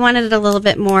 But we wanted a little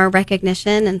bit more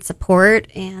recognition and support,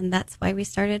 and that's why we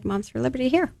started Moms for Liberty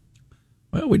here.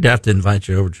 Well, we'd have to invite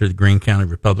you over to the Greene County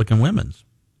Republican Women's.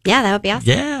 Yeah, that would be awesome.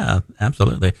 Yeah,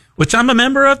 absolutely. Which I'm a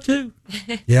member of, too.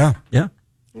 Yeah. Yeah.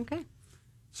 Okay.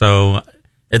 So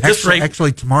at this rate...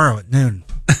 Actually, tomorrow at noon.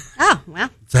 Oh,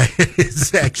 well.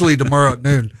 It's actually tomorrow at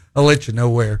noon. I'll let you know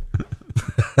where.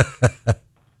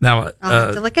 Now, I'll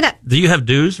have to look it up. Do you have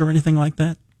dues or anything like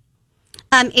that?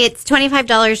 It's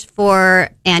 $25 for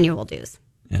annual dues.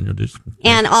 Annual dues.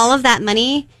 And all of that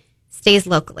money stays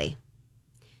locally.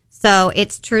 So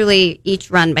it's truly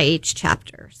each run by each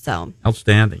chapter. So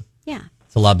outstanding. Yeah.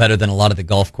 It's a lot better than a lot of the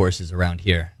golf courses around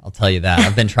here. I'll tell you that.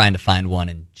 I've been trying to find one,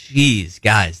 and geez,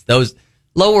 guys, those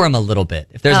lower them a little bit.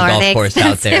 If there's a golf course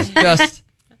out there, just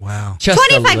wow, just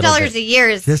 $25 a year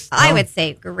is, I would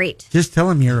say, great. Just tell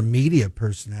them you're a media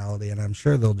personality, and I'm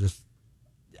sure they'll just.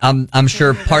 I'm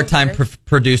sure part-time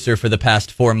producer for the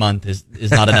past 4 months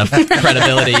is not enough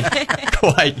credibility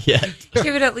quite yet.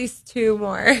 Give it at least 2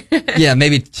 more. Yeah,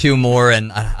 maybe 2 more,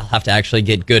 and I'll have to actually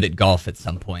get good at golf at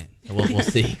some point. We'll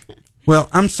see. Well,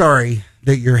 I'm sorry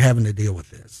that you're having to deal with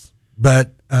this,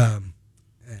 but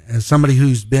as somebody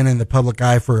who's been in the public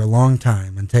eye for a long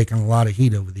time and taken a lot of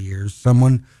heat over the years,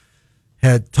 someone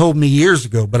had told me years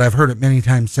ago, but I've heard it many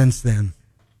times since then,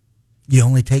 you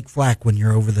only take flack when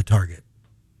you're over the target.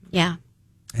 Yeah.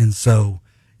 And so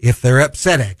if they're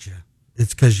upset at you,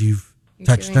 it's because you've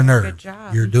touched a nerve.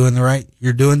 You're doing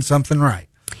you're doing something right.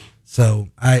 So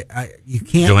you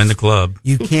can't join the club.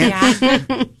 You can't,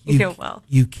 Yeah.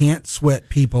 you can't sweat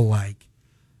people like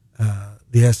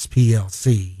the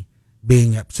SPLC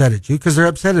being upset at you because they're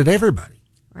upset at everybody.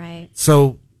 Right.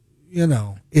 So,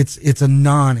 it's a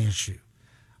non-issue.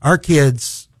 Our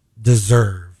kids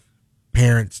deserve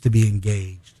parents to be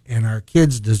engaged, and our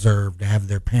kids deserve to have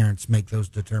their parents make those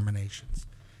determinations.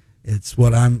 It's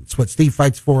what Steve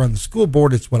fights for on the school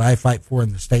board. It's what I fight for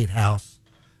in the state house,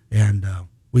 and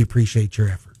we appreciate your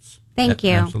efforts. Thank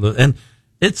you. Absolutely, and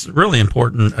it's really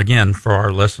important again for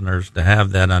our listeners to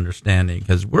have that understanding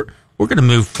because we're going to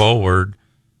move forward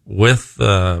with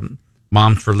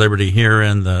Moms for Liberty here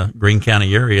in the Greene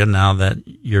County area now that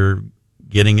you're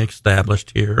getting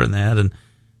established here and that, and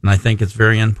I think it's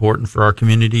very important for our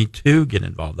community to get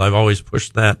involved. I've always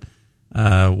pushed that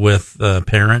with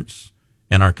parents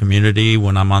in our community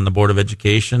when I'm on the Board of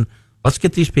Education. Let's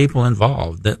get these people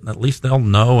involved. That at least they'll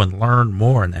know and learn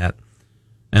more in that.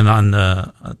 And on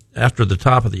after the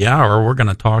top of the hour, we're going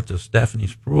to talk to Stephanie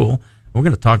Sproule. We're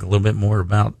going to talk a little bit more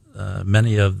about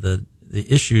many of the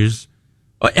issues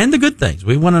and the good things.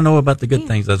 We want to know about the good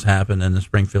things that's happened in the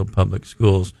Springfield Public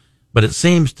Schools. But it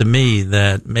seems to me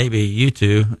that maybe you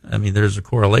two, there's a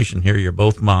correlation here. You're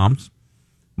both Moms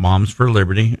for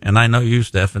Liberty. And I know you,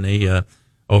 Stephanie,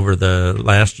 over the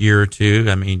last year or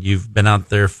two, you've been out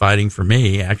there fighting for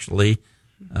me, actually,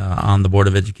 on the Board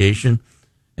of Education.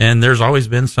 And there's always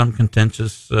been some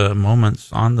contentious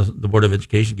moments on the Board of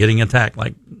Education getting attacked,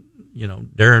 like,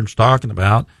 Darin's talking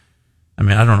about.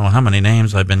 I don't know how many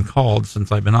names I've been called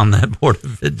since I've been on that Board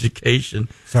of Education.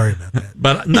 Sorry about that.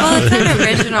 But no. Well, it's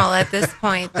unoriginal at this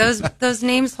point. Those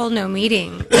names hold no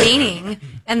meaning,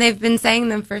 and they've been saying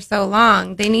them for so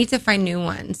long. They need to find new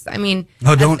ones.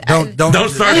 No, don't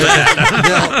start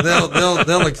that.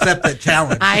 They'll accept that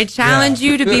challenge. I challenge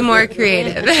you to be more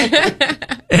creative.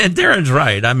 And Darin's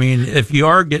right. If you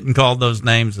are getting called those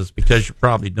names, it's because you're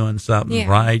probably doing something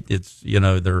right. It's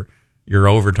you're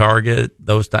over target,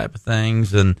 those type of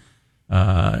things. And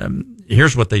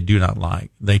here's what they do not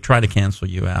like. They try to cancel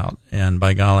you out. And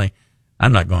by golly,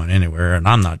 I'm not going anywhere, and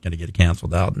I'm not going to get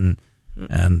canceled out. And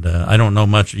I don't know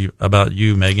much about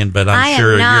you, Meagan, but I'm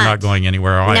sure you're not going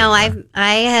anywhere either. No,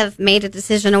 I have made a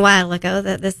decision a while ago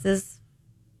that this is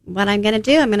what I'm going to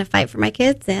do. I'm going to fight for my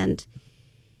kids, and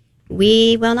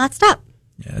we will not stop.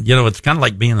 Yeah, it's kind of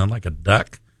like being like a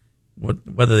duck.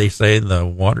 Whether they say the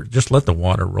water, just let the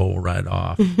water roll right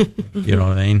off. You know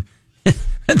what I mean?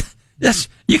 Yes,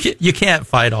 you can't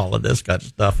fight all of this kind of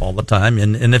stuff all the time,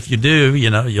 and if you do,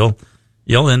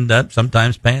 you'll end up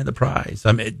sometimes paying the price.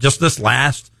 Just this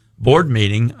last board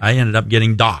meeting, I ended up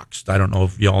getting doxxed. I don't know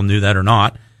if y'all knew that or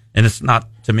not, and it's not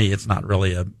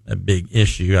really a big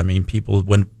issue. People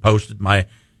posted my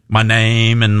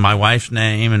name and my wife's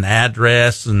name and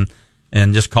address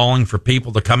and just calling for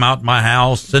people to come out to my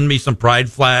house, send me some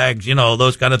pride flags,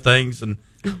 those kind of things, and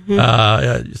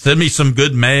send me some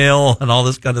good mail and all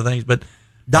this kind of things. But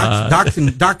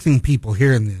doxing people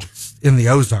here in the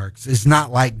Ozarks is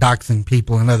not like doxing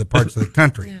people in other parts of the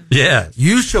country. Yeah.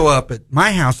 You show up at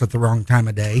my house at the wrong time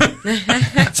of day,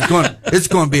 it's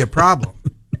going to be a problem.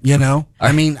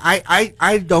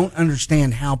 I don't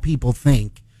understand how people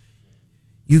think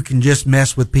you can just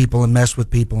mess with people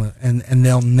and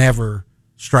they'll never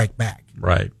strike back.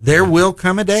 Right. There will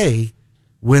come a day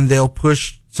when they'll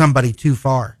push somebody too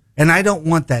far. And I don't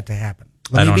want that to happen.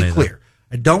 Let me be clear.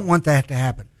 I don't want that to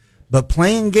happen. But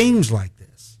playing games like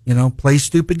this, play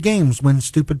stupid games, win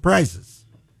stupid prizes.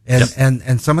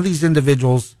 And some of these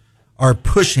individuals are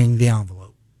pushing the envelope.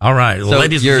 All right. Well, so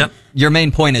ladies your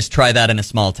main point is try that in a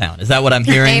small town. Is that what I'm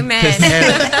hearing? Amen.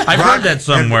 I've heard that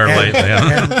somewhere lately.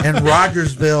 And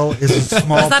Rogersville is a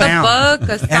small town. Is that a book,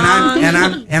 a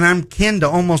song? And I'm kin to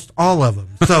almost all of them.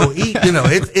 So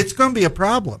it's going to be a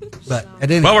problem. But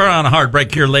well, we're on a hard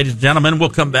break here, ladies and gentlemen. We'll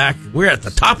come back. We're at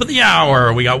the top of the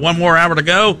hour. We got one more hour to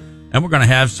go, and we're going to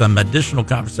have some additional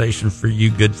conversation for you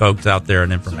good folks out there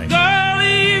and information.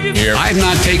 I've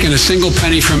not taken a single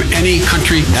penny from any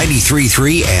country.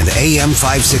 93.3 and AM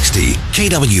 560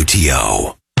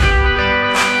 KWTO.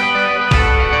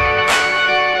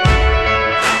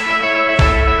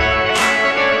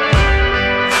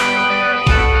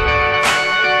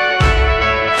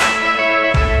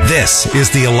 This is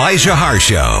the Elijah Haahr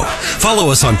Show. Follow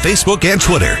us on Facebook and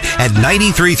Twitter at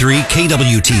 93.3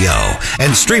 KWTO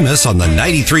and stream us on the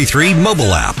 93.3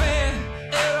 mobile app.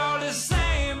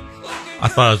 I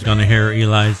thought I was going to hear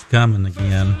Eli's Coming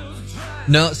again.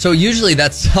 No, so usually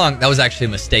that song, that was actually a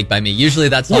mistake by me. Usually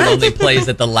that song only plays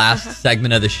at the last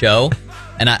segment of the show,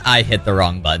 and I hit the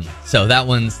wrong button. So that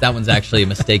one's actually a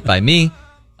mistake by me.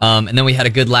 And then we had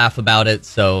a good laugh about it,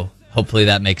 so hopefully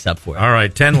that makes up for it. All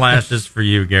right, 10 lashes for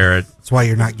you, Garrett. That's why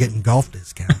you're not getting golf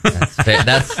discounts. That's fair.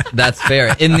 That's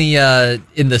fair. In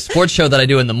the sports show that I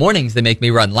do in the mornings, they make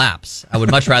me run laps. I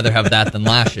would much rather have that than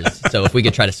lashes. So if we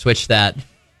could try to switch that,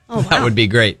 that would be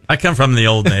great. I come from the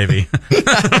old Navy.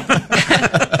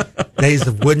 Days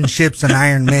of wooden ships and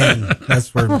iron men.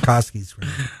 That's where Makoski's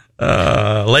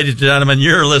from. Ladies and gentlemen,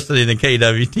 you're listening to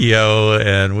KWTO,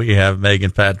 and we have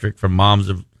Meagan Patrick from Moms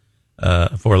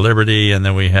for Liberty, and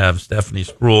then we have Stephanie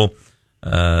Sproule,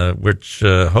 which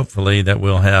hopefully that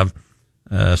we'll have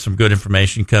some good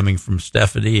information coming from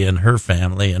Stephanie and her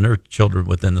family and her children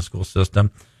within the school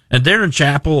system. And Darin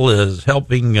Chappell is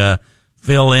helping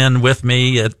fill in with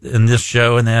me in this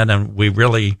show and that, and we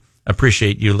really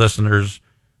appreciate you listeners.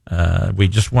 We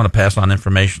just want to pass on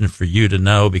information for you to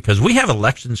know, because we have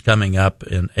elections coming up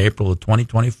in April of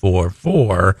 2024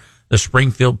 for the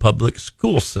Springfield Public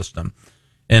School System.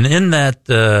 And in that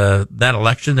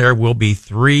election, there will be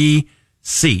 3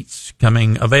 seats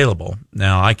coming available.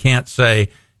 Now, I can't say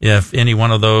if any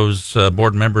one of those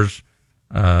board members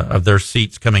of their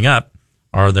seats coming up,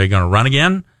 are they going to run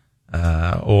again?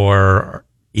 Or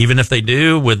even if they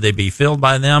do, would they be filled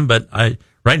by them? But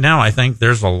right now, I think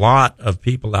there's a lot of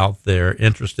people out there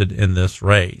interested in this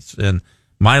race. And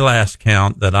my last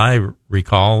count that I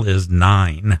recall is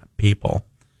 9 people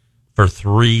for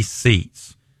 3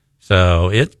 seats. So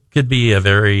it could be a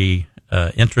very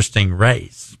interesting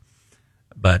race.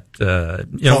 But,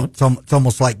 it's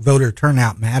almost like voter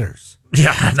turnout matters.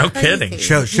 Yeah, no kidding.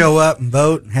 Show up and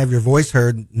vote and have your voice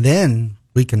heard, and then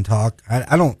we can talk.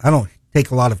 I don't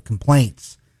take a lot of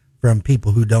complaints from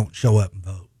people who don't show up and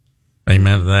vote.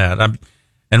 Amen to that.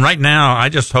 And right now, I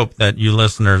just hope that you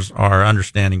listeners are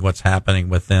understanding what's happening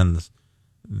within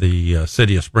the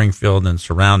city of Springfield and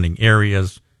surrounding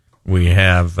areas. We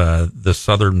have the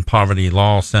Southern Poverty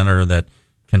Law Center that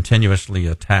continuously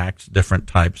attacks different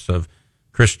types of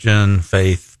Christian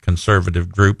faith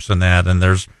conservative groups and that, and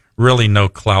there's really no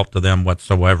clout to them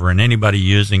whatsoever. And anybody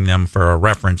using them for a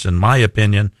reference, in my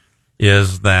opinion,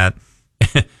 is that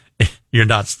you're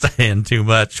not saying too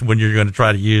much when you're going to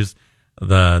try to use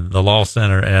the law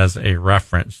center as a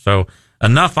reference. So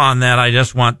enough on that. I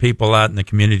just want people out in the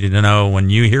community to know, when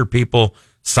you hear people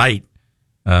cite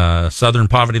Southern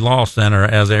Poverty Law Center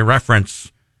as a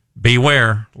reference,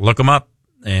 beware, look them up,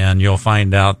 and you'll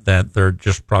find out that they're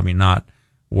just probably not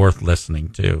worth listening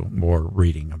to or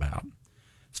reading about.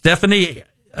 Stephanie,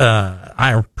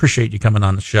 I appreciate you coming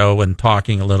on the show and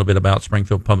talking a little bit about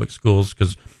Springfield Public Schools,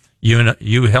 because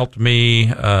you helped me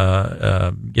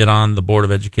get on the Board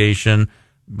of Education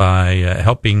by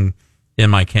helping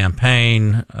in my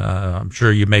campaign. I'm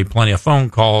sure you made plenty of phone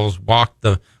calls, walk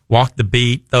the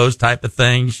beat, those type of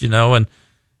things, and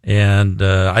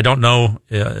I don't know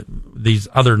these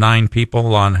other 9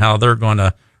 people on how they're going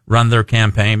to run their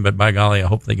campaign, but by golly, I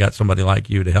hope they got somebody like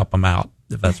you to help them out,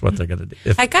 if that's what they're going to do.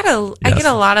 I get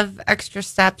a lot of extra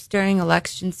steps during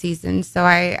election season, so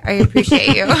I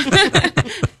appreciate you.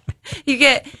 You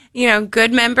get,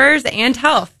 good members and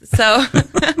health, so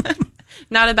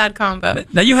not a bad combo.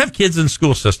 Now, you have kids in the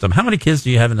school system. How many kids do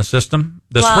you have in the system?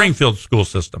 The Springfield school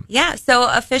system. Yeah, so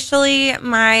officially,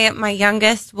 my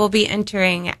youngest will be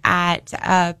entering at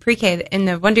pre-K in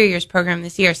the Wonder Years program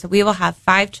this year, so we will have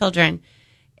 5 children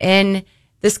in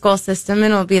the school system,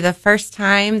 and it'll be the first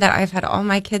time that I've had all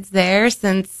my kids there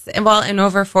in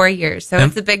over 4 years. So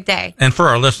it's a big day. And for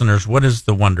our listeners, what is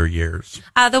the Wonder Years?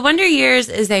 The Wonder Years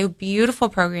is a beautiful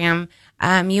program.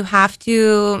 You have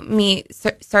to meet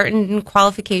certain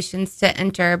qualifications to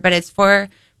enter, but it's for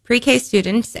pre-K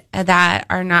students that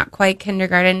are not quite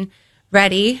kindergarten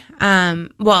ready.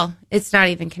 It's not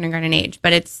even kindergarten age,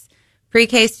 but it's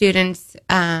pre-K students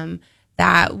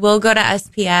that will go to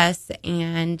SPS,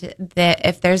 and that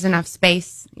if there's enough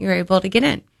space, you're able to get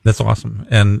in. That's awesome.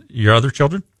 And your other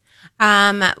children?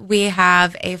 We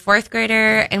have a 4th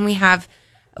grader, and we have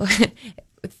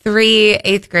 3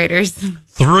 8th graders.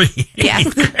 3 Yes.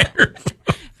 8th graders.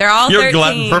 They're all You're 13.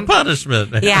 glutton for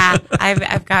punishment. Yeah,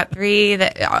 I've got 3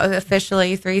 that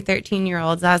officially 3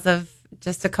 13-year-olds as of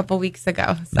just a couple weeks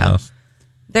ago. So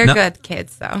they're good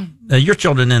kids, though. Your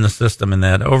children in the system, and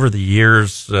that over the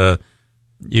years,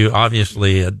 you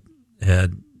obviously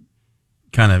had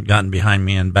kind of gotten behind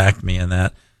me and backed me in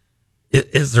that.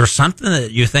 is there something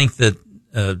that you think that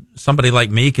somebody like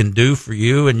me can do for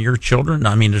you and your children?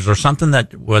 I mean, is there something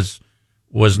that was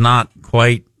not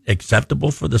quite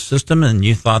acceptable for the system, and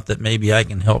you thought that maybe I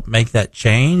can help make that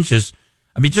change? Just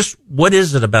what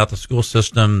is it about the school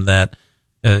system that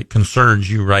concerns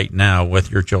you right now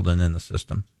with your children in the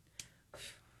system?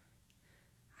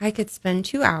 I could spend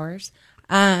 2 hours.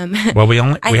 Well, we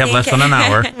have less than an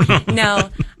hour. No,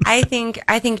 I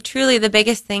think truly the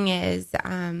biggest thing is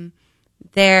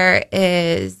there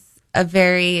is a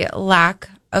very lack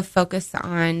of focus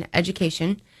on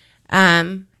education.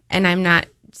 And I'm not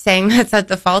saying that's at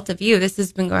the fault of you. This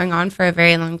has been going on for a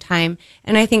very long time.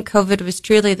 And I think COVID was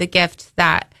truly the gift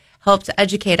that helped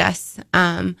educate us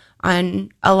on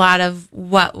a lot of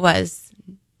what was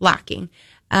lacking.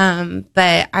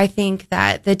 But I think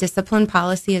that the discipline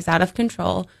policy is out of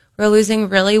control. We're losing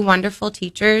really wonderful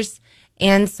teachers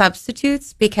and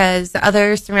substitutes because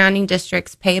other surrounding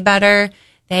districts pay better.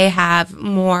 They have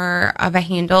more of a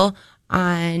handle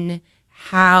on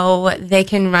how they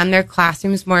can run their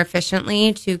classrooms more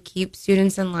efficiently to keep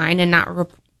students in line and not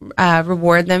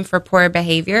reward them for poor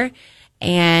behavior.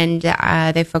 And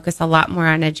they focus a lot more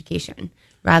on education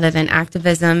rather than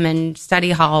activism and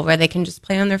study hall where they can just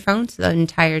play on their phones the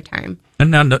entire time. And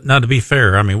now to be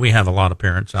fair, I mean, we have a lot of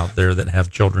parents out there that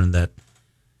have children that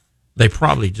they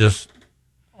probably just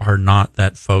are not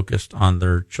that focused on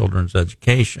their children's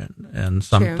education. And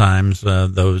sometimes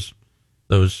those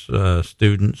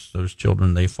students, those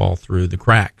children, they fall through the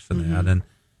cracks in that.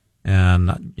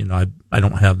 And you know, I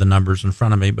don't have the numbers in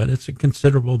front of me, but it's a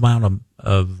considerable amount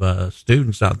of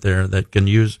students out there that can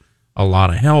use a lot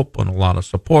of help and a lot of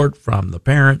support from the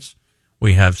parents.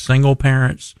 We have single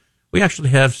parents. We actually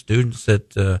have students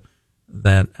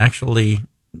that actually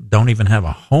don't even have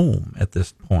a home at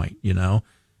this point, you know.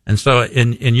 And so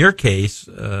in your case,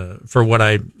 for what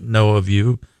I know of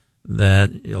you,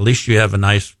 that at least you have a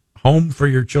nice home for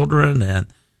your children, and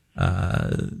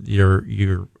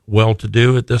you're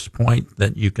well-to-do at this point,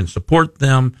 that you can support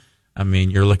them. I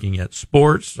mean, you're looking at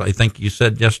sports. I think you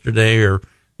said yesterday or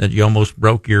that you almost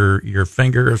broke your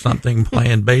finger or something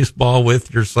playing baseball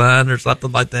with your son or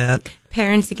something like that.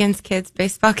 Parents Against Kids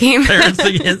baseball game. Parents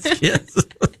Against Kids.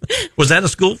 Was that a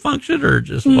school function or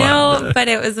just No, what? But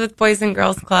it was with Boys and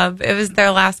Girls Club. It was their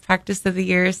last practice of the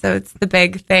year, so it's the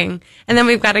big thing. And then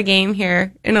we've got a game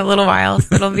here in a little while,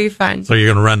 so it'll be fun. So you're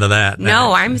going to run to that now?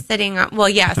 No, I'm sitting on, well,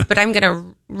 yes, but I'm going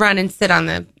to run and sit on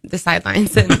the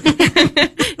sidelines and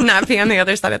not be on the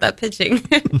other side of that pitching.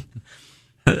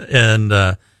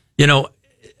 And, you know,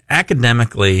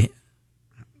 academically,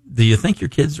 do you think your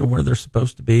kids are where they're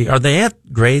supposed to be? Are they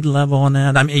at grade level on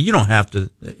that? I mean, you don't have to,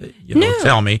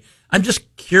 tell me. I'm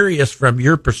just curious from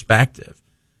your perspective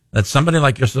that somebody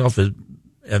like yourself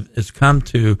has come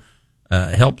to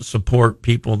help support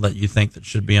people that you think that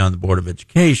should be on the Board of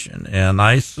Education. And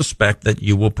I suspect that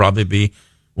you will probably be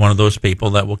one of those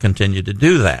people that will continue to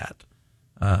do that.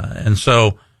 And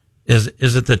so is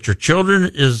it that your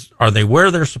children are they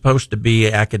where they're supposed to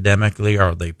be academically?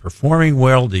 Are they performing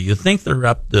well? Do you think they're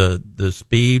up the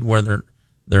speed where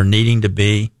they're needing to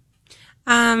be?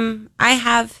 I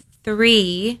have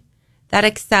 3 that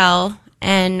excel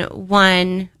and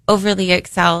 1 overly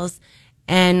excels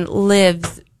and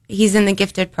he's in the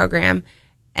gifted program.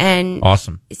 And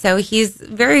awesome. So he's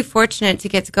very fortunate to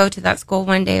get to go to that school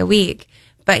 1 day a week,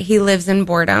 but he lives in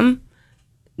boredom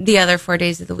the other 4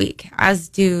 days of the week, as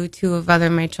do 2 of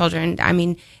my children. I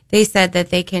mean, they said that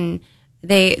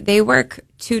they work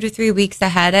 2 to 3 weeks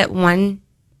ahead at one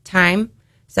time.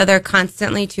 So they're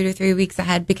constantly 2 to 3 weeks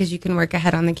ahead because you can work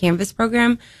ahead on the Canvas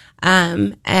program.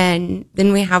 And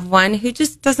then we have one who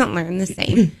just doesn't learn the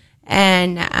same.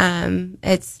 And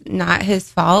it's not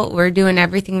his fault. We're doing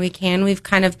everything we can. We've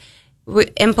kind of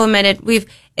implemented,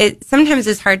 sometimes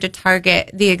it's hard to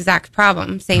target the exact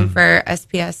problem. Same for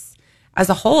SPS as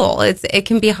a whole. It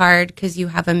can be hard because you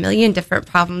have a million different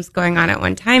problems going on at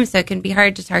one time. So it can be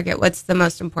hard to target what's the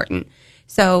most important.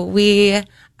 So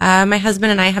my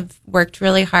husband and I have worked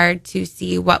really hard to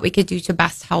see what we could do to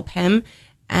best help him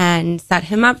and set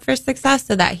him up for success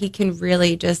so that he can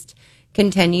really just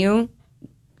continue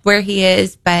where he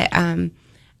is. But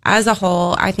as a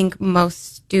whole, I think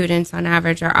most students on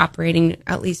average are operating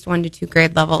at least 1 to 2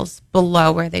 grade levels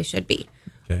below where they should be.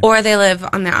 Okay. Or they live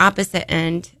on the opposite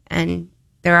end and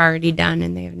they're already done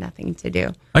and they have nothing to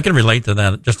do. I can relate to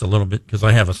that just a little bit because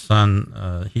I have a son.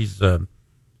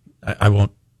 I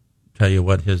won't tell you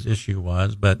what his issue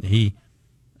was, but he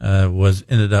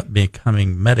ended up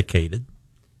becoming medicated,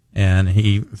 and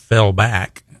he fell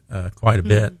back quite a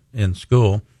bit in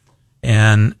school.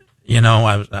 And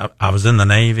I was in the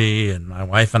Navy, and my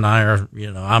wife and I are,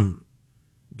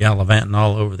 gallivanting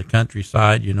all over the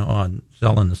countryside, on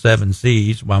selling the 7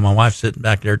 C's while my wife's sitting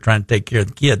back there trying to take care of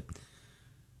the kid.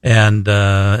 And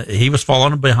he was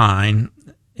falling behind,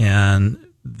 and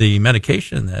the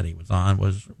medication that he was on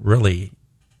was really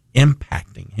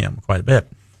impacting him quite a bit.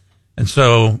 And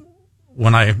so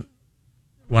when I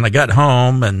got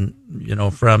home and,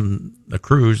 from the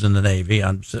cruise in the Navy,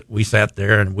 we sat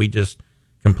there and we just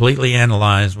completely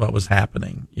analyzed what was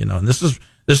happening, and this is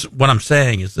what I'm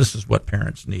saying is this is what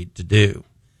parents need to do.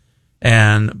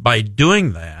 And by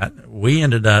doing that, we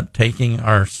ended up taking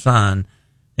our son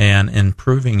and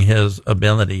improving his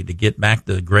ability to get back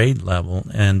to the grade level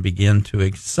and begin to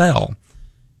excel.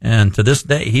 And to this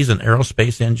day, he's an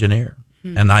aerospace engineer.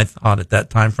 And I thought at that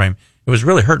time frame, it was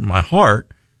really hurting my heart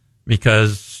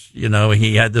because,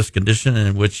 he had this condition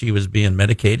in which he was being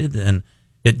medicated and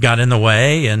it got in the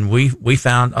way. And we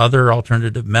found other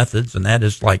alternative methods, and that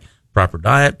is like proper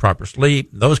diet, proper sleep,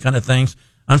 those kind of things.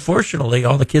 Unfortunately,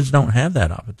 all the kids don't have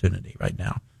that opportunity right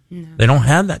now. No. They don't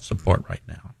have that support right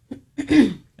now.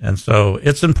 And so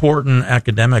it's important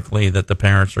academically that the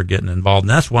parents are getting involved. And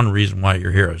that's one reason why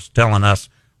you're here, is telling us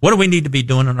what do we need to be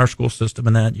doing in our school system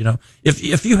and that,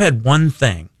 if you had one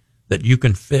thing that you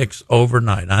can fix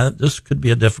overnight, this could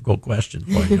be a difficult question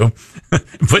for you,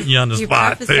 putting you on the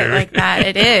spot. You preface it like that,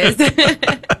 it is.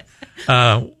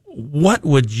 What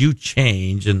would you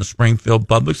change in the Springfield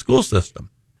public school system,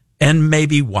 and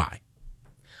maybe why?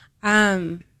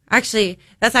 Actually,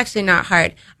 that's actually not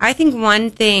hard. I think one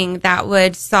thing that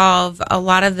would solve a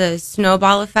lot of the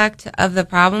snowball effect of the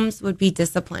problems would be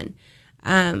discipline.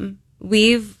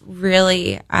 We've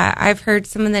really, I've heard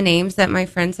some of the names that my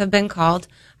friends have been called.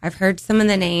 I've heard some of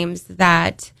the names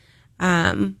that,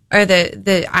 or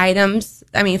the items.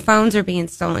 Phones are being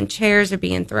stolen, chairs are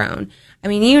being thrown.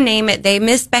 You name it. They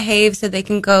misbehave so they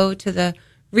can go to the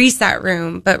reset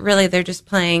room, but really they're just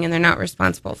playing and they're not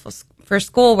responsible for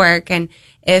schoolwork. And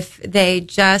if they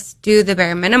just do the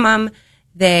bare minimum,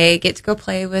 they get to go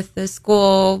play with the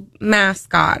school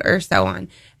mascot or so on.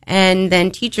 And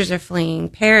then teachers are fleeing,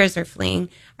 paras are fleeing.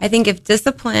 I think if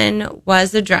discipline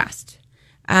was addressed,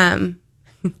 I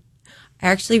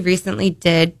actually recently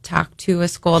did talk to a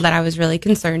school that I was really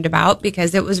concerned about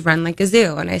because it was run like a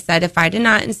zoo. And I said, if I did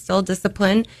not instill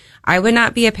discipline, I would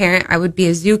not be a parent, I would be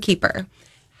a zookeeper.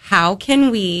 How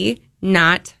can we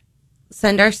not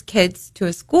send our kids to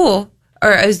a school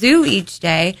or a zoo each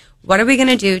day? What are we going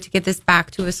to do to get this back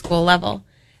to a school level?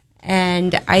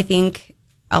 And I think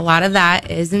a lot of that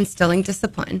is instilling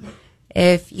discipline.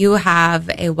 If you have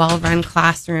a well-run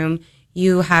classroom,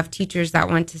 you have teachers that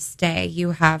want to stay,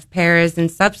 you have paras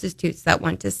and substitutes that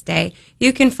want to stay,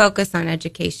 you can focus on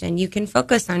education. You can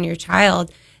focus on your child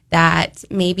that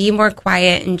may be more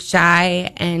quiet and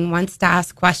shy and wants to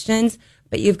ask questions,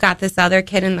 but you've got this other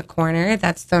kid in the corner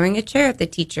that's throwing a chair at the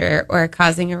teacher or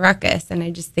causing a ruckus. And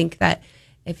I just think that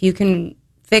if you can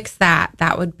fix that,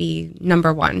 that would be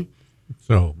number one.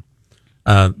 So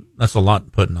that's a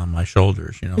lot putting on my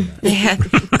shoulders, Yeah,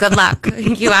 good luck.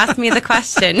 You asked me the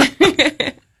question.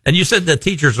 And you said that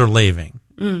teachers are leaving.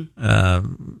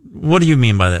 What do you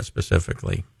mean by that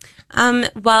specifically?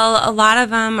 Well, a lot of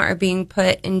them are being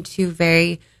put into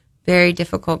very, very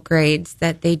difficult grades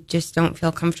that they just don't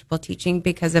feel comfortable teaching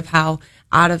because of how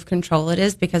out of control it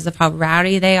is, because of how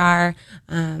rowdy they are.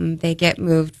 They get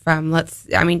moved from,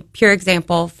 pure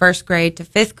example, 1st grade to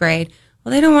 5th grade.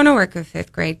 Well, they don't want to work with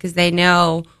 5th grade because they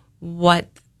know what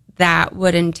that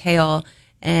would entail,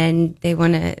 and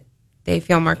they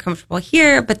feel more comfortable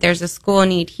here, but there's a school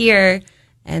need here,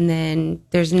 and then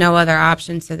there's no other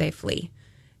option, so they flee.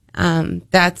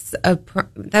 That's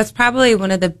probably one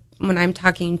of the, when I'm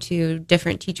talking to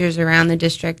different teachers around the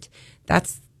district,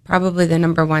 that's probably the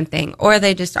number one thing. Or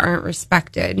they just aren't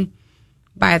respected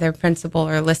by their principal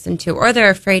or listened to, or they're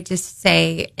afraid to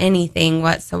say anything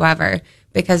whatsoever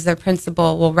because their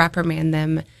principal will reprimand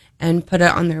them and put it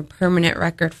on their permanent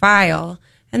record file.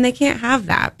 And they can't have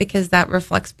that because that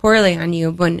reflects poorly on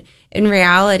you. When in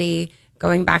reality,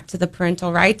 going back to the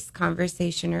parental rights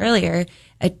conversation earlier,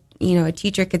 a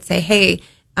teacher could say, hey,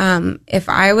 if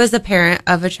I was a parent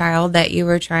of a child that you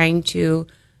were trying to,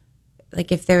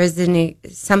 if there was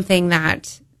something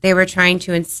that they were trying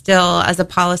to instill as a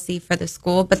policy for the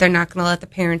school, but they're not going to let the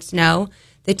parents know,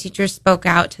 the teacher spoke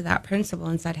out to that principal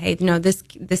and said, hey,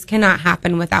 this cannot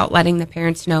happen without letting the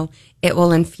parents know. It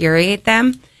will infuriate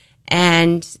them.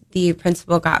 And the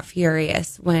principal got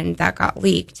furious when that got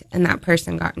leaked and that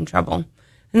person got in trouble.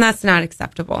 And that's not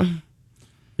acceptable.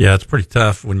 Yeah, it's pretty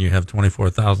tough when you have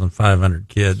 24,500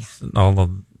 kids and all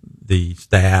of the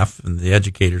staff and the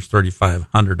educators,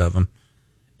 3,500 of them.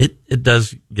 It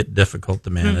does get difficult to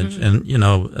manage. Mm-hmm.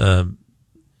 And,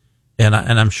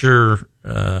 And I'm sure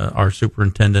our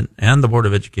superintendent and the Board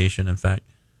of Education, in fact,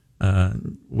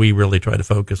 we really try to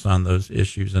focus on those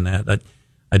issues and that.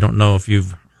 I don't know if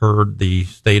you've heard the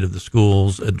State of the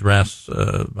Schools address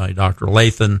by Dr.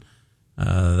 Lathan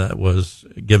that was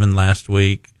given last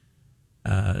week.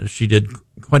 She did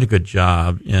quite a good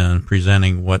job in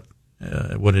presenting what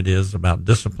it is about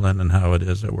discipline and how it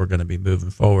is that we're going to be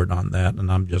moving forward on that.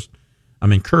 And I'm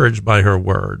encouraged by her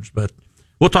words. But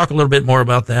we'll talk a little bit more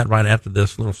about that right after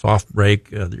this little soft break.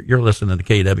 You're listening to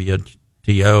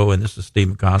KWTO, and this is Steve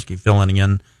Makoski filling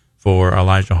in for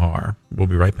Elijah Haahr. We'll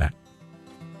be right back.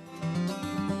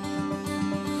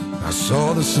 I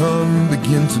saw the sun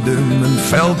begin to dim and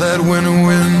felt that winter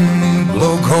wind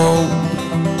blow cold.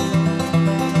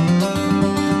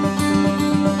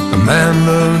 A man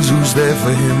learns who's there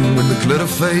for him when the glitter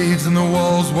fades and the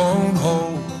walls won't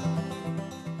hold.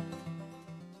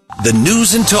 The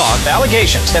news and talk.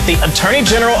 Allegations that the Attorney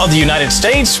General of the United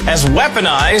States has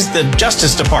weaponized the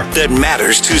Justice Department. That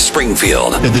matters to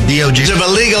Springfield. The DOJ of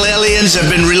illegal aliens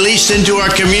have been released into our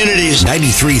communities.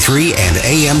 93.3 and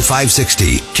AM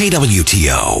 560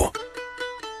 KWTO.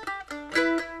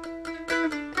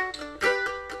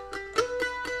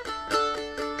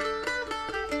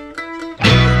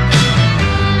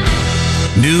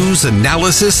 News,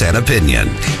 analysis, and opinion.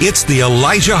 It's the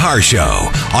Elijah Haahr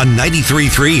Show on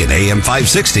 93.3 and AM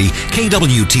 560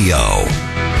 KWTO.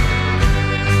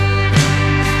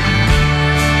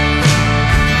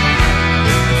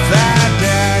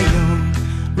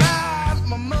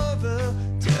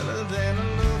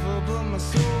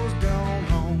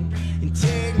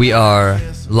 We are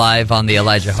live on the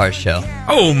Elijah Haahr Show.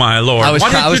 Oh, my Lord.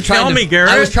 Why didn't you tell me,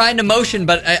 Garrett? I was trying to motion,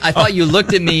 but I thought you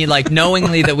looked at me like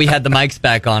knowingly that we had the mics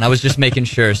back on. I was just making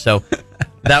sure. So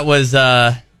that was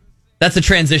that's a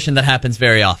transition that happens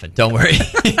very often. Don't worry.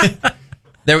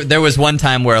 There was one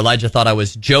time where Elijah thought I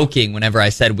was joking whenever I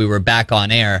said we were back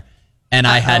on air, and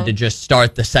I had to just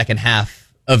start the second half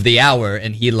of the hour,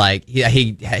 and he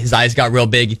his eyes got real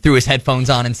big. He threw his headphones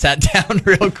on and sat down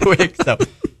real quick. So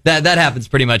that happens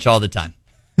pretty much all the time.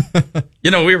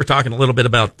 We were talking a little bit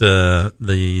about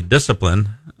the discipline.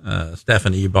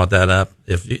 Stephanie, you brought that up.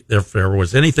 If there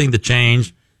was anything to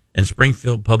change in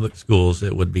Springfield Public Schools,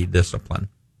 it would be discipline.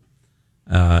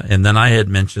 And then I had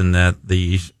mentioned that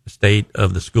the State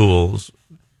of the Schools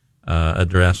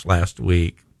address last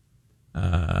week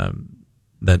that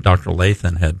Dr.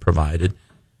 Lathan had provided.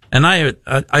 And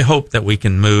I hope that we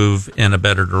can move in a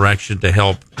better direction to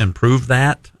help improve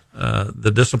that,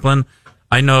 the discipline.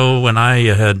 I know when I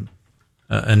had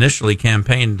initially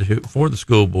campaigned for the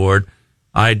school board,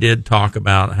 I did talk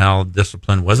about how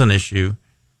discipline was an issue,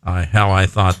 how I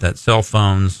thought that cell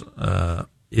phones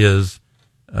is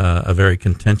a very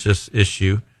contentious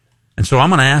issue. And so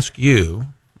I'm going to ask you,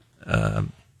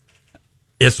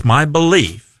 it's my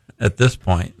belief at this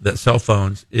point that cell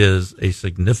phones is a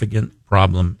significant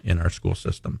problem in our school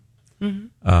system. Mm-hmm.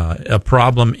 A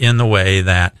problem in the way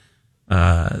that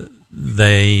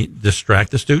they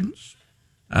distract the students,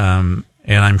 and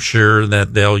I'm sure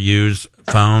that they'll use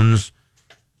phones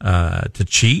to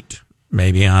cheat,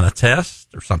 maybe on a test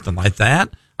or something like that.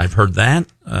 I've heard that.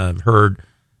 I've heard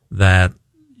that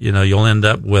you'll end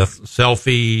up with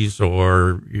selfies,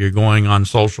 or you're going on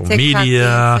social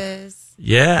media. Dances.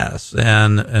 Yes,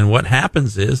 and what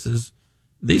happens is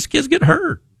these kids get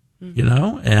hurt,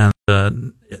 and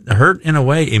hurt in a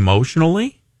way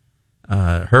emotionally.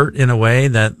 Hurt in a way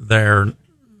that they're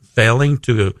failing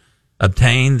to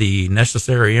obtain the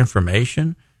necessary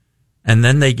information, and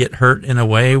then they get hurt in a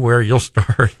way where you'll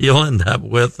end up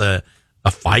with a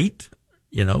fight,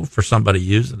 for somebody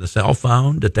using a cell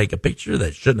phone to take a picture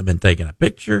that shouldn't have been taking a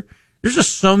picture. There's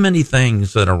just so many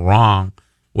things that are wrong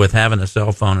with having a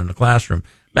cell phone in the classroom.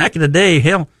 Back in the day,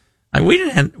 hell, we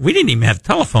didn't even have a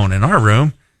telephone in our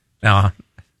room.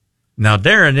 Now,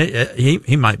 Darin,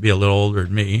 he might be a little older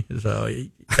than me, so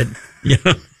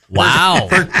Wow.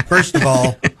 First of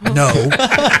all, no.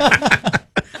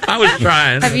 I was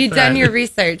trying. Have you done your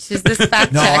research? Is this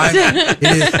fact checked? No,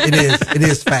 it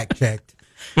is fact checked.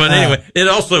 But anyway, it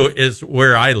also is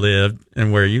where I lived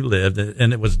and where you lived,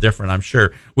 and it was different, I'm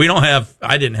sure.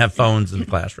 I didn't have phones in the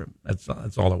classroom.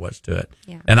 That's all there was to it.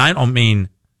 Yeah. And I don't mean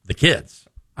the kids.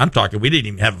 I'm talking, we didn't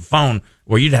even have a phone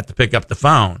where you'd have to pick up the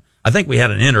phone. I think we had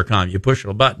an intercom. You push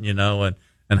a button,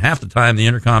 and half the time the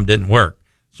intercom didn't work.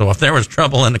 So if there was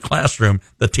trouble in the classroom,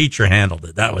 the teacher handled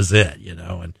it. That was it,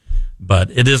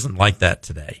 but it isn't like that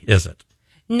today, is it?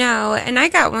 No, and I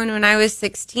got one when I was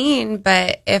 16,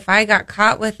 but if I got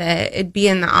caught with it, it'd be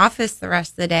in the office the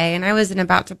rest of the day, and I wasn't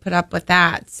about to put up with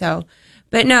that. So,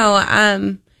 but no,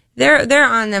 They're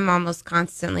on them almost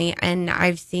constantly, and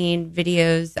I've seen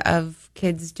videos of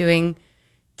kids doing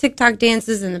TikTok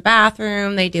dances in the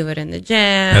bathroom. They do it in the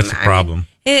gym. That's a problem.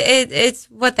 It's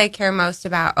what they care most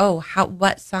about. Oh,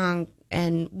 what song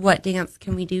and what dance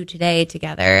can we do today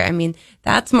together? I mean,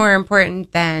 that's more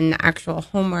important than actual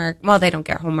homework. Well, they don't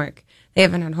get homework. They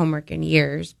haven't had homework in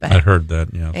years. But I heard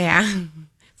that. Yeah. Yeah.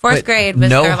 Fourth grade was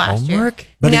their last homework? year.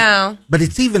 But No. but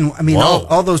it's even, I mean,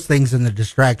 all those things and the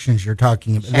distractions you're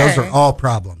talking about, those are all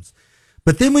problems.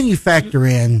 But then when you factor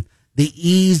in the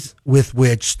ease with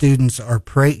which students are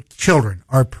children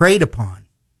are preyed upon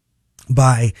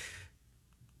by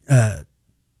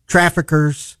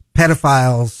traffickers,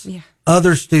 pedophiles,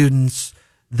 other students,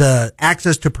 the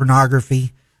access to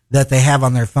pornography that they have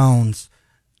on their phones.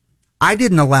 I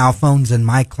didn't allow phones in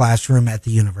my classroom at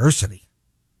the university.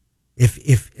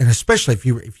 And especially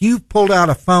if you pulled out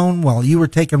a phone while you were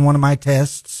taking one of my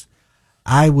tests,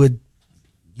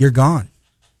 you're gone.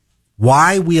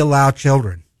 Why we allow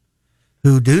children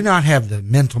who do not have the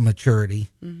mental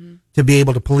maturity to be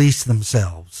able to police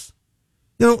themselves.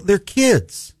 They're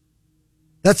kids.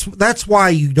 That's why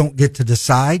you don't get to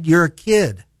decide. You're a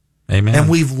kid. Amen. And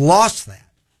we've lost that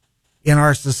in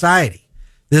our society.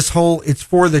 It's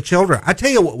for the children. I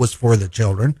tell you what was for the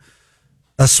children.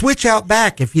 A switch out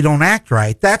back if you don't act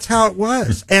right. That's how it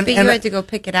was. But you had to go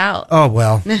pick it out. Oh,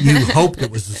 well, you hoped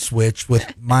it was a switch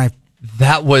with my...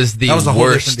 That was the whole different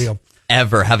worst deal.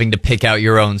 ever, having to pick out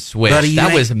your own switch. Buddy,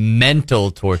 that was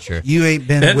mental torture. You ain't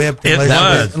been whipped.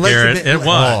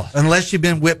 Unless you've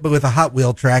been whipped with a Hot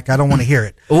Wheel track. I don't want to hear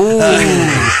it. Ooh.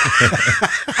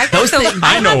 I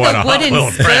know what a Hot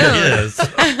Wheel track is.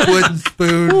 Wooden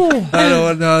spoon. I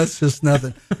don't know. It's just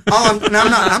nothing. I'm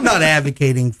not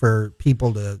advocating for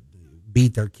people to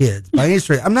beat their kids by any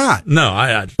stretch. I'm not.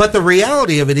 No, But the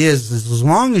reality of it is as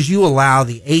long as you allow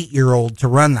the 8-year-old to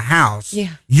run the house,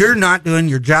 you're not doing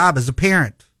your job as a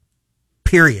parent.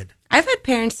 Period. I've had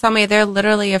parents tell me they're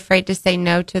literally afraid to say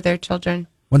no to their children.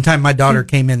 One time my daughter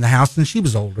came in the house and she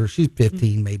was older. She's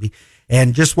 15 maybe.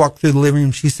 And just walked through the living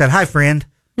room. She said, "Hi, friend."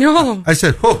 No. I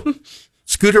said, "Oh,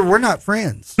 Scooter, we're not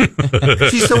friends."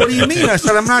 She said, "What do you mean?" I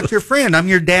said, "I'm not your friend. I'm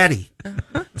your daddy.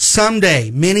 Someday,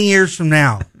 many years from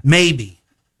now, maybe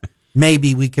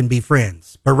we can be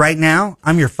friends. But right now,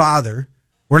 I'm your father.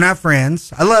 We're not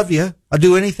friends. I love you. I'll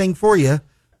do anything for you,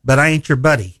 but I ain't your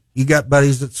buddy. You got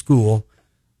buddies at school.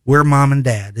 We're mom and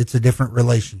dad. It's a different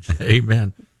relationship."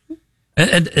 Amen.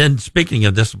 And speaking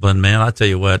of discipline, man, I tell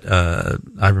you what,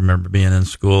 I remember being in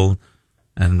school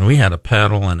and we had a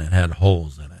pedal and it had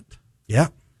holes in it. Yeah.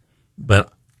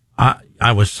 But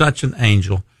I was such an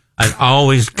angel. I'm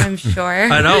sure.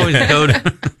 I'd always go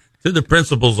to the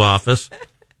principal's office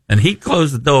and he'd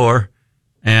close the door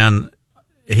and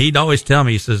he'd always tell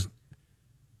me, he says,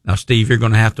 "Now, Steve, you're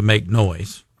going to have to make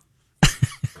noise."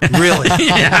 Really?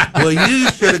 Yeah. Well, you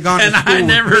should have gone to school I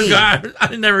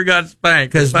never got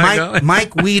spanked. Because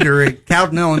Mike Weeder at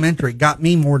Cowden Elementary got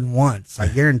me more than once. I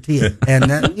guarantee it. And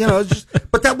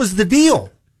but that was the deal.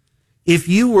 If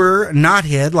you were a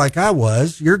knothead like I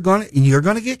was, you're gonna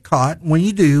get caught. When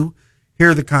you do, here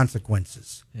are the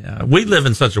consequences. Yeah, we live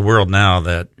in such a world now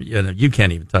that you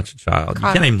can't even touch a child. You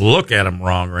can't even look at them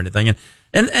wrong or anything.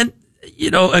 And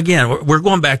again, we're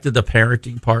going back to the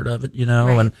parenting part of it,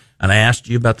 right. and I asked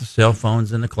you about the cell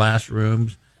phones in the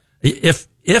classrooms. If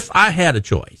I had a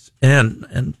choice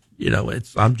and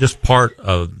I'm just part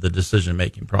of the decision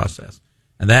making process,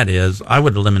 and that is I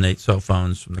would eliminate cell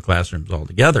phones from the classrooms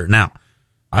altogether. Now,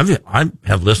 I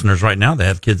have listeners right now that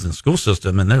have kids in the school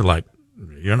system and they're like,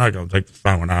 "You're not going to take the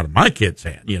phone out of my kid's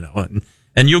hand,"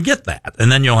 and you'll get that.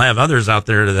 And then you'll have others out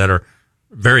there that are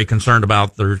very concerned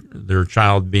about their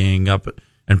child being up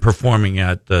and performing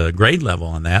at grade level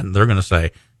on that, and they're going to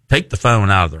say, take the phone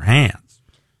out of their hands.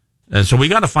 And so we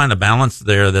got to find a balance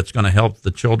there that's going to help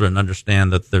the children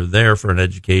understand that they're there for an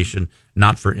education,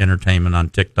 not for entertainment on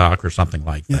TikTok or something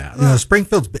like that.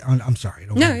 Springfield's. I'm sorry.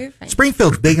 No, you're fine.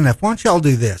 Springfield's big enough. Why don't y'all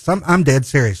do this? I'm dead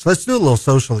serious. Let's do a little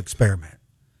social experiment.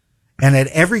 And at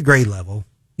every grade level,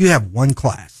 you have one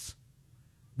class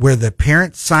where the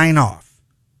parents sign off.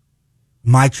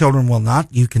 My children will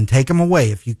not. You can take them away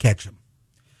if you catch them.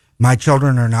 My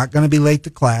children are not going to be late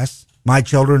to class. My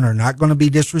children are not going to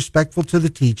be disrespectful to the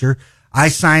teacher. I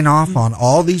sign off on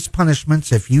all these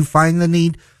punishments. If you find the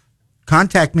need,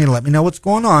 contact me and let me know what's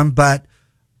going on. But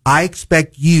I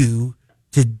expect you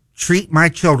to treat my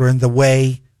children the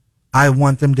way I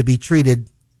want them to be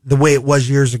treated, the way it was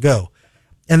years ago.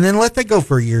 And then let that go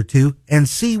for a year or two and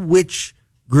see which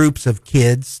groups of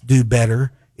kids do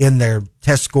better in their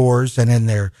test scores and in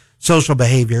their social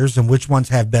behaviors and which ones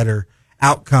have better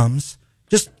outcomes.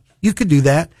 You could do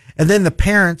that. And then the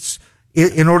parents,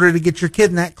 in order to get your kid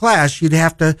in that class, you'd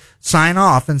have to sign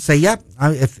off and say, yep,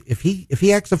 if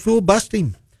he acts a fool, bust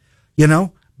him,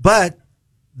 but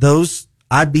those,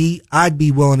 I'd be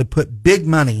willing to put big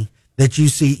money that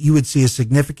you would see a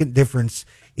significant difference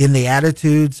in the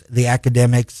attitudes, the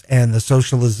academics, and the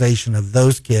socialization of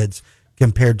those kids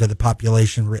compared to the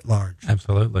population writ large.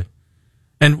 Absolutely.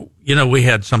 And, we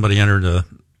had somebody enter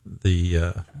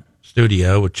the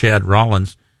studio with Chad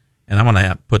Rollins, and I want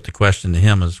to put the question to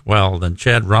him as well. Then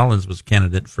Chad Rollins was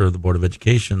candidate for the Board of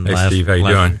Education. Hey, Steve, how you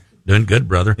doing? Doing good,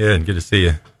 brother. Yeah, and good to see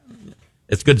you.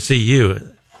 It's good to see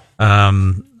you.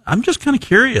 I'm just kind of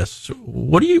curious.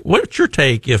 What's your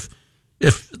take if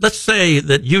let's say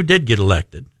that you did get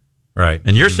elected, right,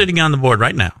 and you're sitting on the board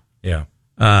right now? Yeah.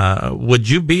 Would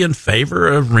you be in favor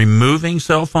of removing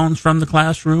cell phones from the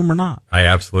classroom or not? I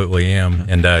absolutely am.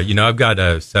 And, I've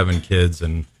got 7 kids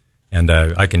and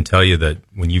I can tell you that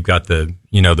when you've got the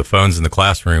phones in the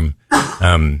classroom,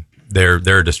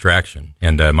 they're a distraction.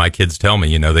 And, my kids tell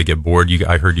me, they get bored.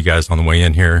 I heard you guys on the way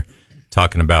in here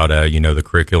talking about, the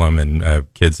curriculum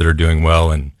and, kids that are doing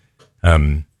well and,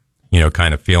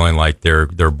 kind of feeling like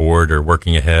they're bored or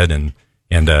working ahead and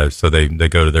so they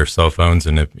go to their cell phones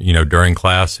and if, during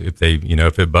class, if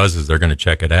it buzzes, they're going to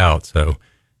check it out. So,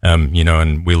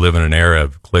 and we live in an era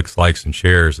of clicks, likes, and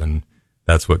shares, and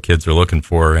that's what kids are looking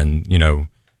for. And,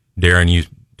 Darin, you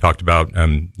talked about,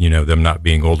 them not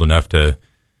being old enough to,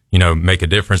 make a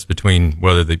difference between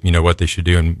whether they, what they should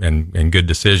do and good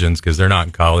decisions because they're not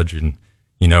in college and,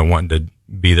 wanting to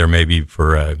be there maybe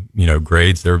for,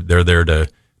 grades. They're there to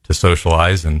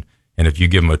socialize and if you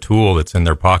give them a tool that's in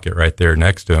their pocket right there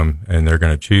next to them and they're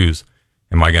going to choose,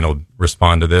 am I going to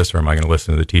respond to this or am I going to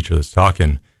listen to the teacher that's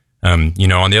talking? On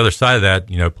the other side of that,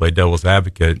 play devil's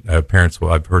advocate. Parents,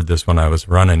 I've heard this when I was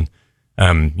running,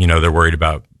 they're worried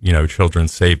about,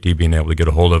 children's safety, being able to get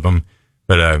a hold of them.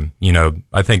 But,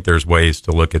 I think there's ways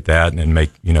to look at that and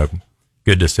make,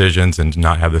 good decisions and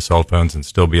not have the cell phones and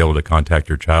still be able to contact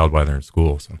your child while they're in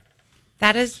school. So.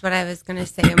 That is what I was going to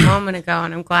say a moment ago,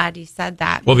 and I'm glad you said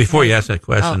that. Well, before you ask that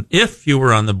question, if you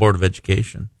were on the Board of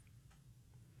Education,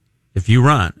 if you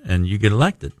run and you get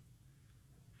elected,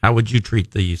 how would you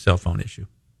treat the cell phone issue?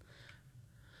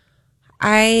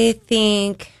 I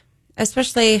think,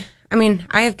 especially,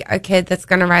 I have a kid that's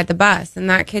going to ride the bus, and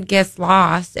that kid gets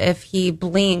lost if he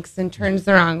blinks and turns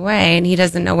the wrong way, and he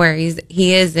doesn't know where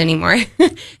he is anymore.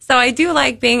 So I do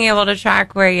like being able to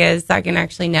track where he is so I can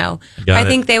actually know. I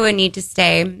think they would need to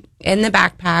stay in the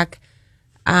backpack,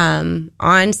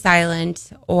 on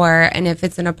silent, and if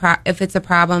it's a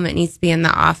problem, it needs to be in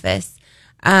the office.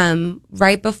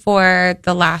 Right before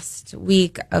during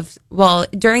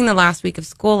the last week of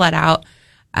school let out,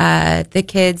 the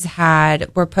kids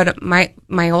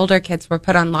my older kids were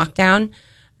put on lockdown,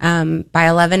 by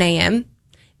 11 a.m.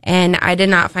 and I did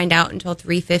not find out until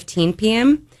 3:15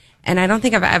 p.m. And I don't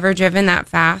think I've ever driven that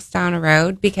fast down a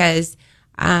road because,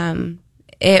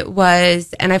 it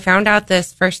was, and I found out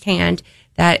this firsthand,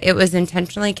 that it was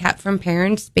intentionally kept from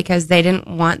parents because they didn't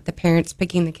want the parents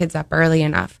picking the kids up early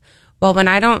enough. Well, when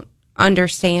I don't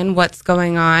understand what's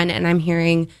going on and I'm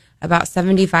hearing about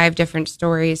 75 different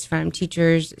stories from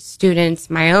teachers, students,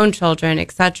 my own children,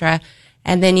 etc.,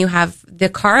 and then you have the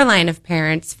car line of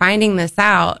parents finding this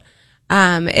out,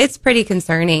 it's pretty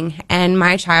concerning. And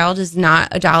my child is not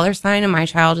a dollar sign and my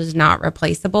child is not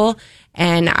replaceable.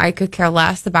 And I could care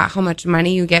less about how much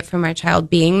money you get from my child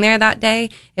being there that day.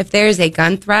 If there's a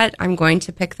gun threat, I'm going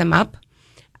to pick them up.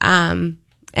 And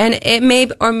it may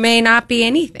or may not be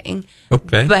anything.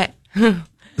 Okay. But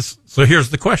so here's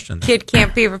the question. Kid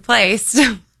can't be replaced.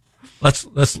 Let's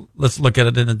look at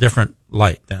it in a different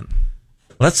light then.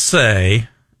 Let's say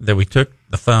that we took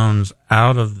the phones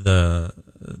out of the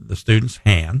students'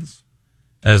 hands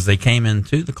as they came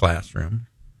into the classroom,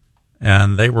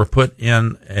 and they were put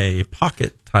in a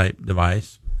pocket-type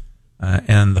device,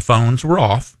 and the phones were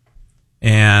off,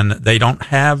 and they don't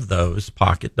have those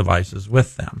pocket devices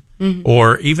with them. Mm-hmm.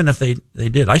 Or even if they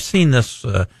did. I seen this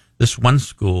one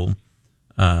school,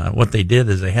 what they did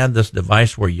is they had this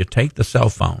device where you take the cell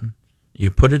phone, you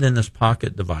put it in this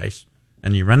pocket device,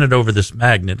 and you run it over this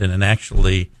magnet, and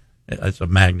it's a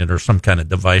magnet or some kind of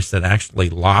device that actually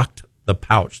locked the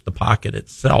pouch, the pocket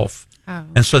itself. Oh.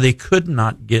 And so they could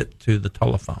not get to the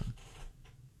telephone.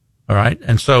 All right.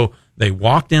 And so they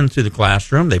walked into the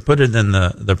classroom, they put it in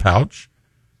the pouch,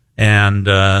 and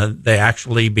they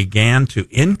actually began to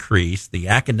increase the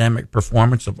academic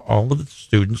performance of all of the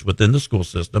students within the school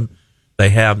system. They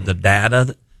have the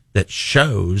data that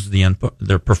shows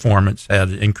their performance had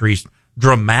increased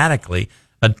dramatically.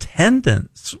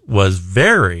 Attendance was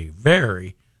very,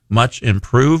 very much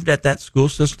improved at that school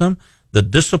system. The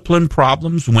discipline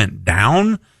problems went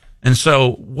down. And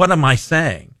so what am I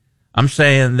saying? I'm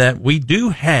saying that we do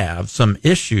have some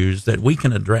issues that we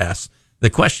can address. The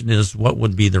question is, what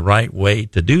would be the right way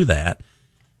to do that?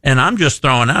 And I'm just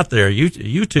throwing out there, you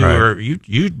two are,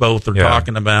 you both are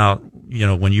talking about,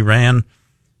 when you ran,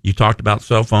 you talked about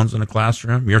cell phones in the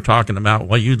classroom. You're talking about,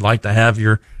 well, you'd like to have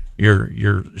your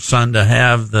son to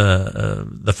have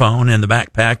the phone in the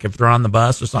backpack if they're on the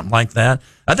bus or something like that.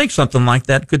 I think something like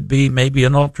that could be maybe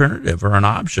an alternative or an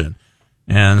option,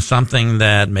 and something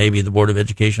that maybe the Board of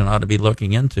Education ought to be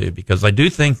looking into, because I do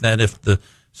think that if the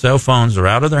cell phones are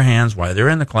out of their hands while they're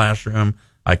in the classroom,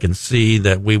 I can see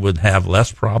that we would have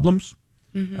less problems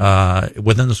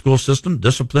within the school system.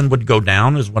 Discipline would go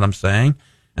down, is what I'm saying.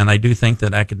 And I do think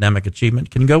that academic achievement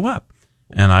can go up.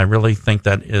 And I really think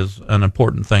that is an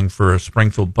important thing for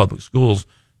Springfield Public Schools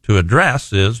to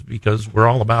address, is because we're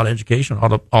all about education,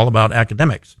 all about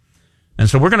academics. And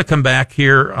so we're going to come back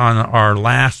here on our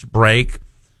last break,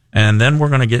 and then we're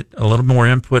going to get a little more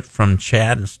input from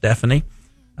Chad and Stephanie,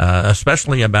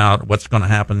 especially about what's going to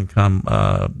happen come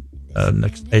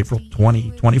next April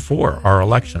 2024, our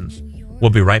elections.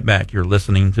 We'll be right back. You're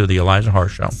listening to the Elijah Haahr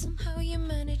Show. Somehow you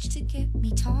managed to get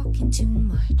me talking too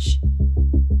much.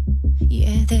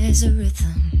 Yeah, there's a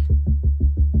rhythm.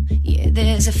 Yeah,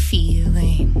 there's a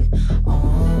feeling.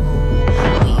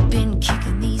 Oh, we've been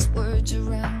kicking these words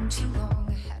around too long.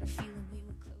 I had a feeling we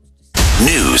were close to...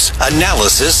 News,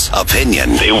 analysis,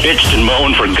 opinion. They bitched and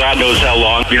moaned for God knows how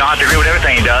long. You don't have to agree with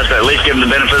everything he does, but at least give him the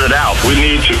benefit of the doubt. We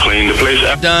need to clean the place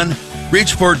up. Done.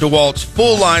 Reach for DeWalt's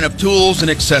full line of tools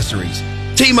and accessories.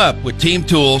 Team up with Team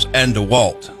Tools and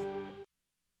DeWalt.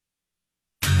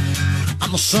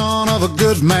 I'm the son of a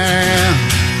good man.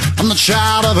 I'm the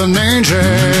child of an angel.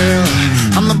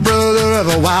 I'm the brother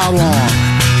of a wild one.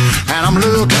 And I'm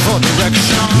looking for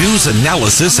direction. News,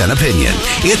 analysis, and opinion.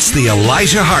 It's the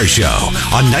Elijah Haahr Show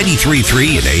on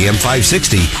 93.3 and AM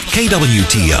 560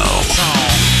 KWTO.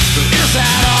 Is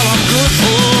that all I'm good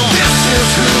for? This is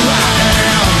who I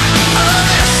am.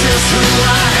 This is who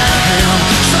I am.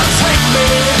 So take me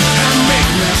and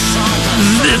make me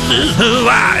something. This is who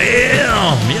I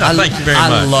am. Yeah, thank you very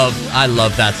much. I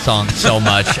love that song so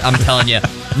much. I'm telling you,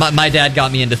 my dad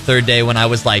got me into Third Day when I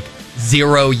was like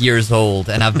 0 years old,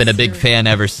 and I've been a big fan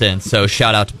ever since. So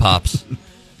shout out to Pops.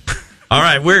 All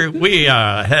right, we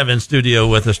have in studio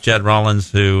with us Chad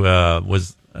Rollins, who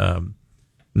was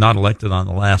not elected on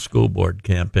the last school board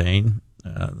campaign,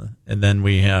 and then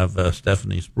we have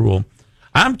Stephanie Sproule.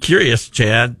 I'm curious,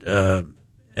 Chad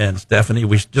and Stephanie.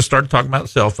 We just started talking about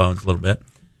cell phones a little bit,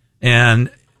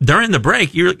 and during the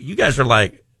break, you guys are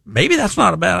like, maybe that's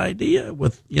not a bad idea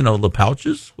with the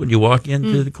pouches when you walk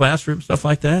into the classroom, stuff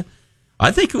like that.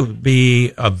 I think it would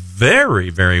be a very,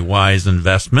 very wise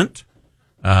investment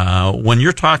when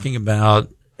you're talking about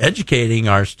educating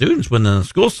our students within the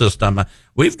school system.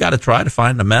 We've got to try to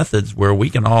find the methods where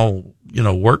we can all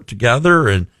work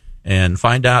together and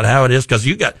find out how it is, because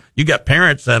you got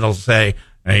parents that'll say,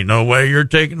 ain't no way you're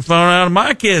taking the phone out of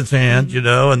my kid's hands,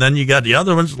 and then you got the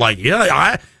other ones like,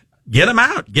 yeah, get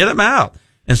them out.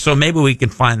 And so maybe we can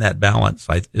find that balance,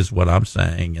 is what I'm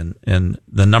saying. And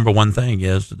the number one thing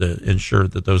is to ensure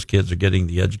that those kids are getting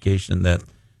the education that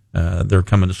they're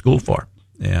coming to school for,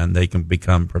 and they can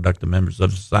become productive members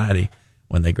of society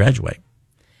when they graduate.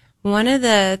 One of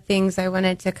the things I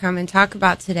wanted to come and talk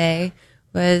about today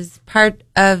was part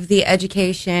of the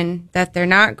education that they're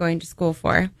not going to school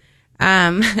for.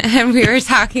 And we were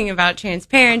talking about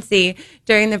transparency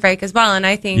during the break as well. And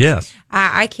I think yes.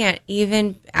 I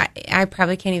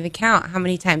probably can't even count how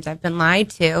many times I've been lied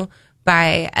to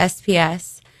by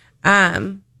SPS.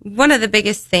 One of the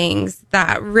biggest things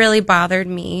that really bothered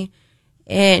me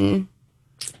I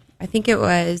think it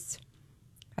was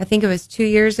 2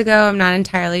 years ago. I'm not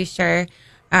entirely sure.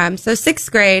 So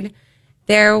sixth grade,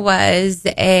 there was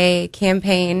a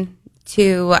campaign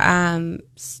to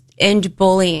end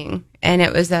bullying. And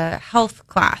it was a health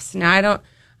class. Now,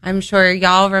 I'm sure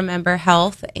y'all remember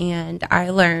health, and I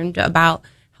learned about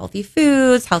healthy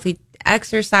foods, healthy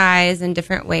exercise, and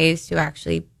different ways to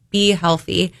actually be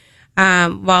healthy.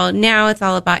 Well, now it's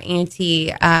all about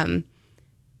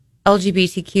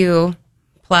LGBTQ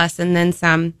plus and then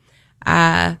some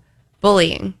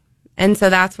bullying. And so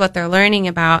that's what they're learning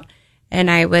about. And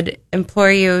I would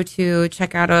implore you to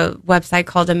check out a website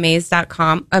called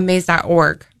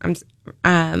amaze.org.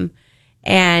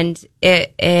 And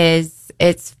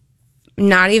it's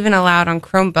not even allowed on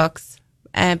Chromebooks,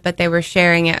 but they were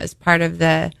sharing it as part of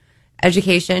the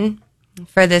education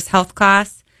for this health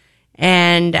class.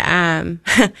 And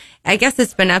I guess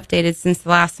it's been updated since the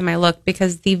last time I looked,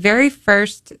 because the very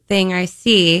first thing I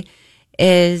see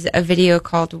is a video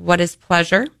called What is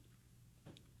Pleasure?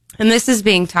 And this is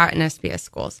being taught in SBS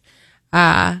schools.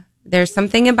 There's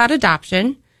something about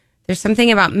adoption. There's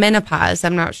something about menopause.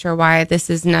 I'm not sure why this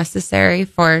is necessary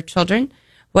for children.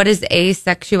 What is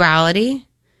asexuality?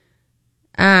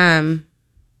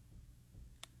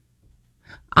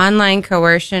 Online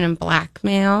coercion and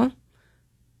blackmail.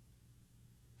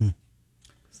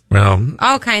 Well,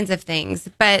 all kinds of things,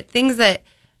 but things that,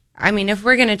 I mean, if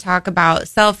we're going to talk about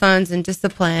cell phones and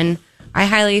discipline, I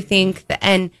highly think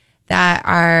that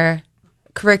our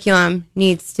curriculum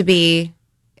needs to be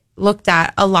looked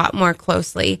at a lot more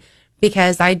closely,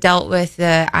 because I dealt with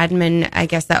the admin, I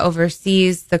guess, that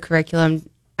oversees the curriculum,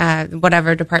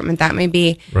 whatever department that may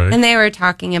be. Right. And they were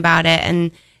talking about it.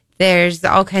 And there's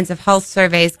all kinds of health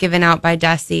surveys given out by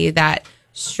DESE that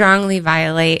strongly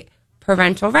violate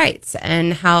parental rights,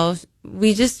 and how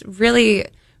we just really,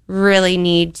 really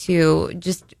need to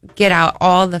just get out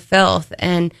all the filth.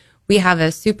 And we have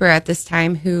a super at this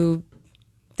time who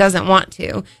doesn't want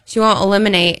to. She won't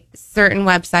eliminate certain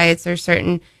websites or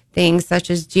certain things such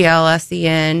as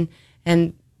GLSEN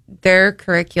and their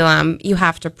curriculum. You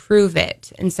have to prove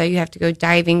it. And so you have to go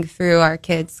diving through our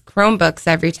kids' Chromebooks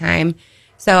every time.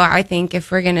 So I think if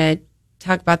we're going to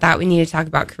talk about that, we need to talk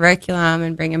about curriculum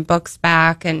and bringing books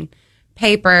back and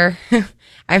paper.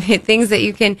 I mean, things that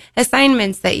you can,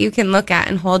 assignments that you can look at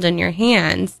and hold in your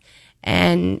hands.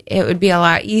 And it would be a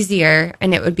lot easier,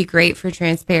 and it would be great for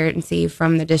transparency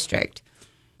from the district.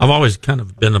 I've always kind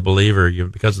of been a believer,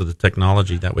 because of the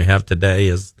technology that we have today,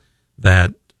 is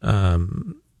that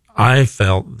I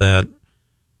felt that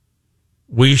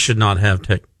we should not have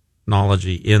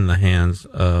technology in the hands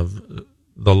of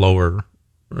the lower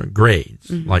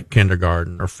grades, like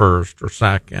kindergarten or first or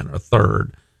second or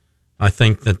third. I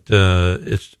think that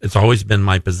it's always been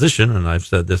my position, and I've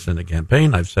said this in the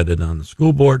campaign, I've said it on the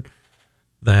school board,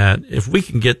 that if we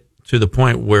can get to the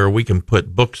point where we can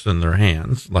put books in their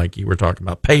hands, like you were talking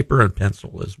about, paper and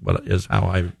pencil is how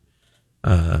I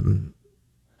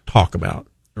talk about,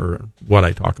 or what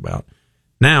I talk about.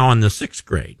 Now in the 6th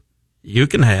grade, you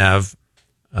can have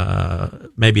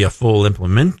maybe a full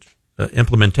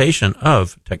implementation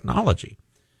of technology.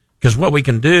 Because what we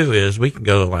can do is we can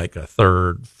go to like a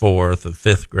 3rd, 4th, and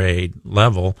 5th grade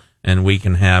level, and we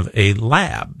can have a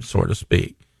lab, so to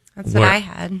speak. That's what I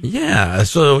had. Yeah.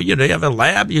 So, you have a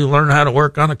lab, you learn how to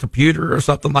work on a computer or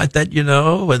something like that,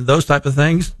 and those type of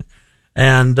things.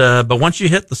 And, but once you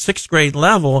hit the 6th grade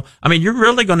level, I mean, you're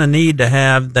really going to need to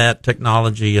have that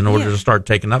technology in order to start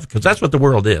taking up, because that's what the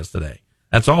world is today.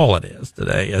 That's all it is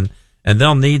today. And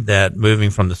they'll need that moving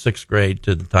from the 6th grade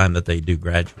to the time that they do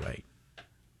graduate.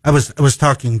 I was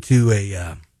talking to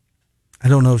I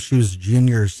don't know if she was a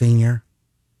junior or senior,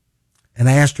 and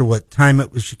I asked her what time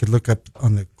it was. She could look up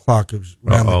on the clock. It was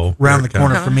around the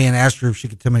corner from me, and asked her if she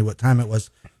could tell me what time it was.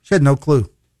 She had no clue.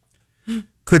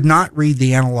 Could not read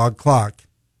the analog clock,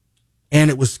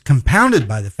 and it was compounded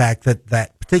by the fact that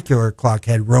that particular clock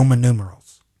had Roman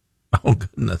numerals. Oh,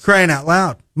 goodness. Crying out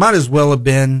loud. Might as well have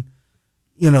been,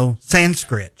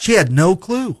 Sanskrit. She had no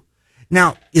clue.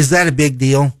 Now, is that a big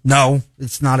deal? No,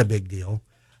 it's not a big deal.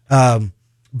 But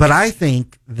I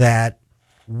think that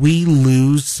we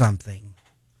lose something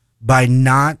by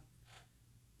not,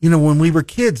 when we were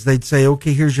kids, they'd say,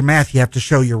 okay, here's your math. You have to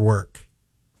show your work.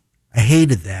 I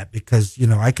hated that because,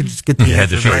 I could just get the You had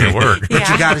to show your work. But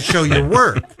you got to show your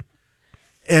work.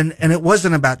 And it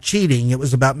wasn't about cheating. It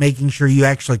was about making sure you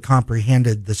actually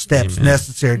comprehended the steps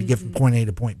necessary to get from point A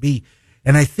to point B.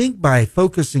 And I think by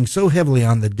focusing so heavily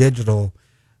on the digital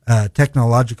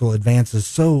technological advances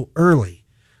so early,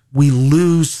 we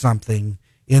lose something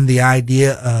in the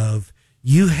idea of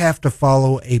you have to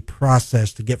follow a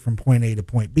process to get from point A to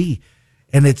point B.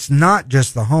 And it's not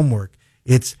just the homework.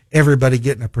 It's everybody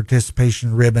getting a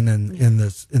participation ribbon in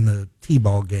the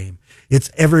T-ball game.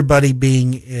 It's everybody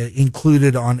being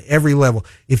included on every level.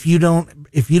 If you don't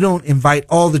invite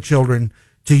all the children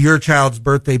to your child's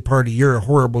birthday party, you're a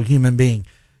horrible human being.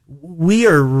 We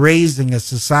are raising a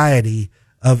society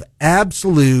of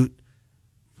absolute.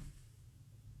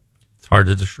 It's hard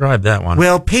to describe that one.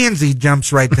 Well, pansy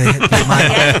jumps right to my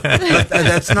head. But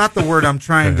that's not the word I'm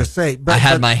trying to say. But, I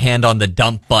had my hand on the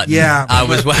dump button. Yeah. I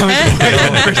was waiting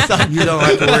for something. You don't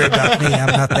have to worry about me.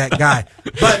 I'm not that guy.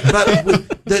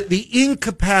 But the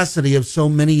incapacity of so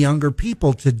many younger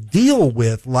people to deal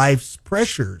with life's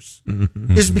pressures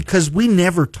is because we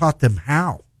never taught them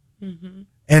how. Mm-hmm.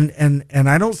 And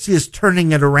I don't see us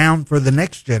turning it around for the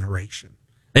next generation.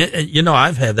 And,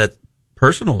 I've had that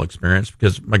personal experience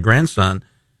because my grandson,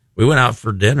 we went out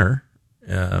for dinner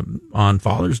on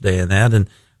Father's Day and that, and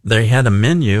they had a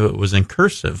menu. It was in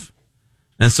cursive.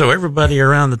 And so everybody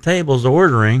around the table's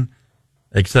ordering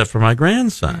except for my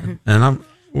grandson. And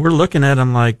we're looking at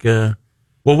him like, well,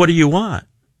 what do you want?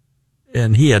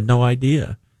 And he had no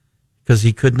idea because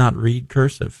he could not read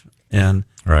cursive. And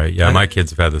right. Yeah. My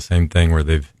kids have had the same thing where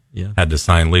they've had to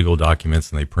sign legal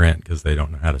documents and they print because they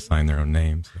don't know how to sign their own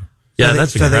names. So. Yeah,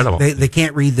 that's incredible. They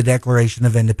can't read the Declaration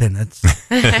of Independence.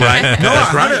 Right. No,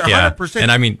 That's right. 100%.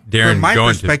 And I mean, Darin, from my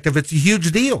going perspective, it's a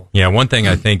huge deal. Yeah, one thing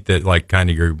I think that like kind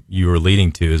of you were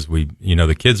leading to is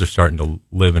the kids are starting to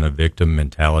live in a victim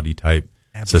mentality type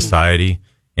society,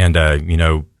 and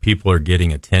people are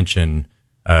getting attention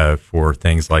for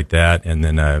things like that, and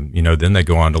then then they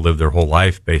go on to live their whole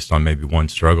life based on maybe one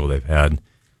struggle they've had.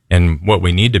 And what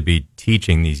we need to be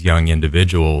teaching these young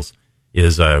individuals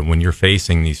is when you're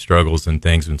facing these struggles and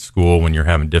things in school, when you're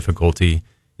having difficulty,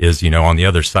 is on the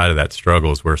other side of that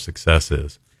struggle is where success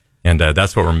is, and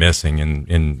that's what we're missing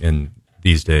in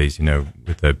these days.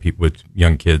 With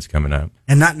young kids coming up,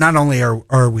 and not only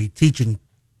are we teaching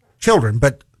children,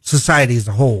 but society as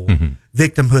a whole,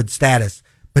 victimhood status,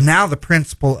 but now the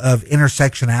principle of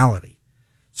intersectionality.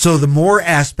 So the more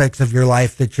aspects of your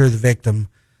life that you're the victim,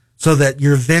 so that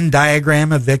your Venn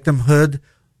diagram of victimhood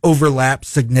overlaps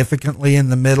significantly in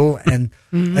the middle. And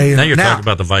now you're talking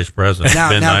about the vice president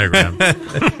Venn diagram.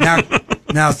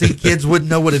 Now, see, kids wouldn't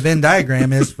know what a Venn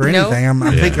diagram is for anything. I'm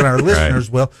thinking our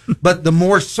listeners will. But the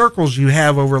more circles you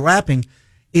have overlapping,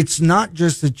 it's not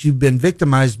just that you've been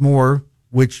victimized more,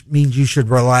 which means you should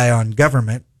rely on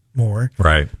government more.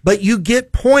 Right. But you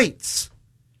get points.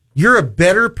 You're a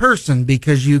better person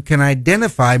because you can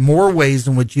identify more ways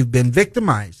in which you've been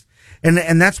victimized.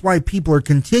 And that's why people are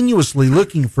continuously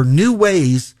looking for new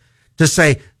ways to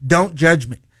say, don't judge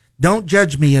me. Don't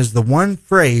judge me is the one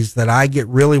phrase that I get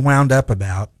really wound up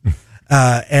about.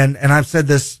 And I've said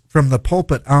this from the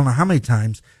pulpit, I don't know how many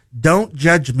times. Don't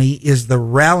judge me is the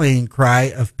rallying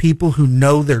cry of people who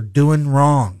know they're doing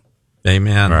wrong.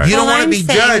 Amen. Right. You don't want to be judged,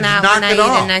 that knock when I it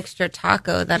off. eat an extra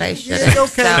taco that I shouldn't.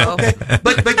 Okay.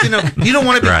 But you don't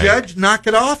want to be judged, knock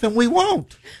it off, and we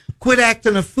won't. Quit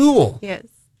acting a fool. Yes.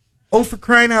 Oh, for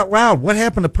crying out loud. What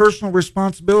happened to personal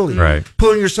responsibility? Right.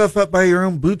 Pulling yourself up by your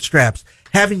own bootstraps.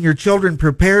 Having your children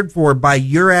prepared for by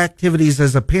your activities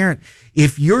as a parent.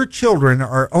 If your children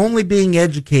are only being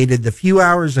educated the few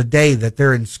hours a day that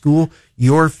they're in school,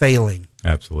 you're failing.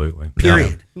 Absolutely.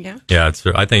 Period. Yeah. Yeah.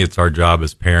 I think it's our job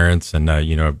as parents and,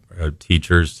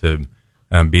 teachers to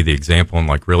be the example and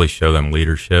like really show them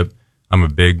leadership. I'm a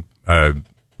big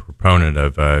proponent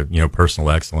of, personal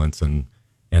excellence and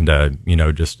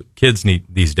just kids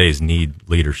these days need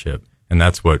leadership. And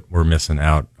that's what we're missing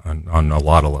out on a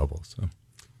lot of levels. So.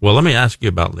 Well, let me ask you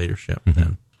about leadership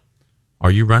then. Are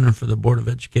you running for the Board of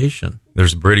Education?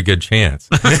 There's a pretty good chance.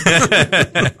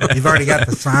 You've already got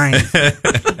the signs.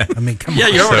 I mean, come on. Yeah,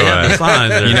 you already have the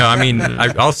signs.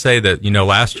 I'll say that,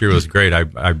 last year was great.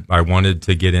 I wanted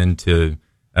to get into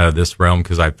this realm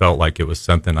because I felt like it was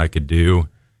something I could do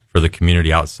for the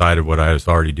community outside of what I was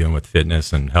already doing with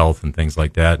fitness and health and things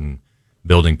like that and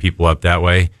building people up that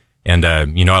way. And, I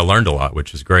learned a lot,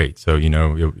 which is great. So,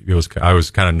 I was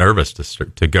kind of nervous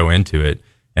to go into it.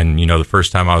 And, the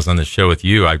first time I was on the show with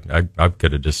you, I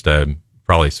could have just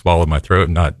probably swallowed my throat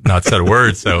and not said a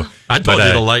word. So I told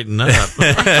you to lighten up.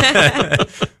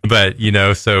 But,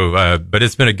 but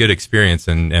it's been a good experience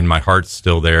and my heart's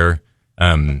still there.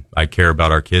 I care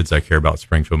about our kids. I care about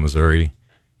Springfield, Missouri.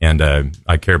 And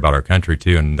I care about our country,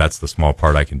 too. And that's the small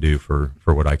part I can do for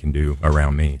what I can do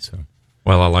around me. So,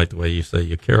 well, I like the way you say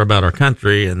you care about our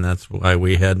country. And that's why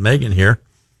we had Meagan here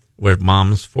with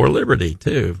Moms for Liberty,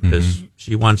 too, because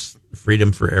she wants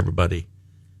freedom for everybody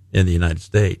in the United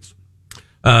States.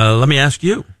 Let me ask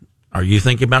you, are you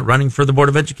thinking about running for the Board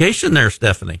of Education there,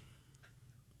 Stephanie?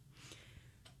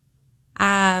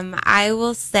 I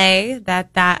will say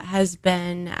that has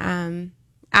been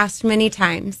asked many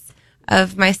times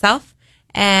of myself,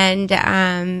 and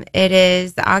it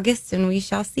is August, and we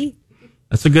shall see.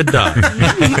 That's a good dodge.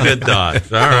 That's a good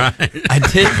dodge. All right.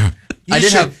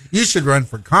 You should run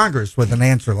for Congress with an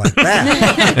answer like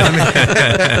that.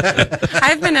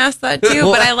 I've been asked that too,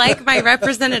 but I like my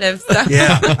representatives. So.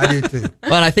 Yeah, I do too.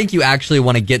 Well, and I think you actually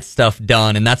want to get stuff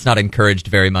done, and that's not encouraged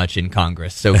very much in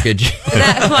Congress. So good.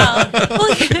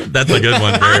 That's a good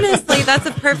one. Honestly, that's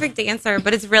a perfect answer,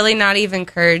 but it's really not even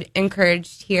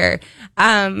encouraged here.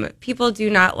 People do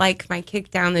not like my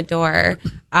kick down the door,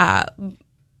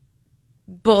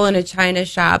 bull in a china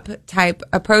shop type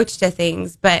approach to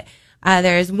things, but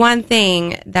there's one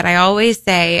thing that I always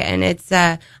say, and it's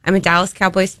I'm a Dallas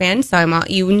Cowboys fan, so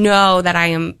that I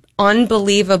am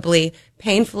unbelievably,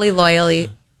 painfully loyally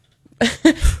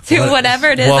to whatever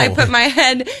it is I put my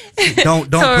head. Don't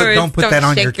put that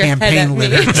on your campaign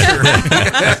literature.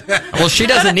 Well, she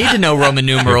doesn't need to know Roman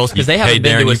numerals because they haven't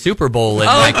been to a Super Bowl in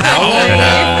like how long?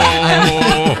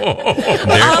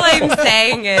 All I'm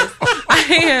saying is I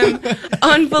am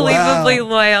unbelievably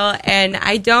loyal, and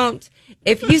I don't.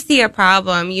 If you see a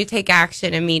problem, you take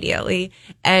action immediately.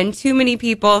 And too many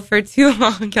people for too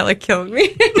long, y'all are killing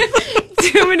me.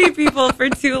 Too many people for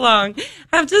too long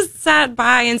have just sat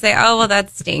by and say, oh, well,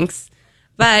 that stinks.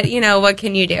 But, what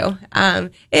can you do?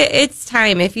 It's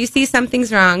time. If you see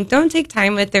something's wrong, don't take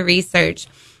time with the research.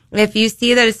 If you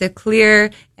see that it's a clear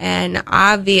and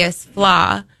obvious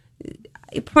flaw,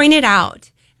 point it out.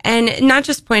 And not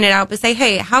just point it out, but say,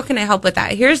 hey, how can I help with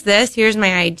that? Here's this. Here's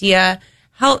my idea.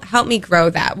 Help me grow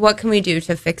that. What can we do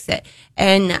to fix it?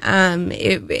 And,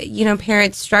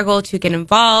 parents struggle to get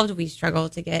involved. We struggle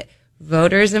to get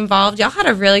voters involved. Y'all had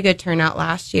a really good turnout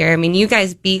last year. I mean, you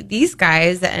guys beat these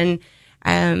guys, and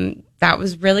that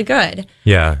was really good.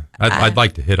 Yeah, I'd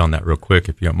like to hit on that real quick,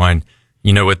 if you don't mind.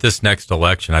 With this next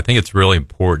election, I think it's really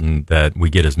important that we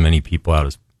get as many people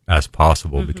out as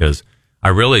possible, because I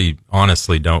really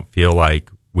honestly don't feel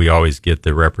like we always get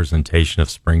the representation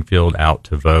of Springfield out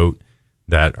to vote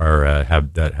that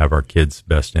have our kids'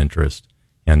 best interest.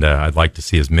 And I'd like to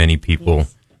see as many people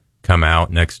come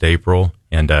out next April.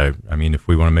 And if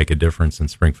we want to make a difference in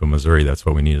Springfield, Missouri, that's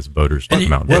what we need as voters to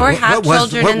come out. Or have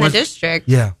children in the district.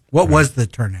 Yeah. What was the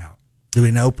turnout? Do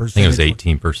we know percentage? I think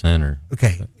it was 18%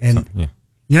 okay. And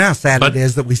you know how sad it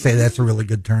is that we say that's a really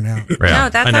good turnout? No,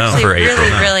 that's actually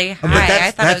really high.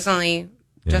 I thought it was only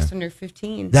just under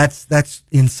 15. That's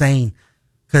insane,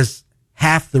 because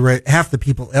half the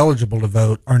people eligible to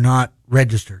vote are not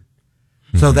registered.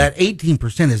 So that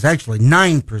 18% is actually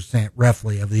 9%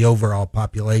 roughly of the overall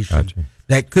population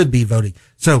that could be voting.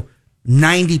 So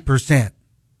 90%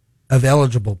 of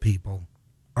eligible people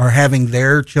are having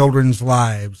their children's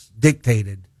lives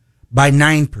dictated by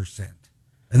 9%.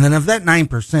 And then of that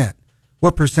 9%,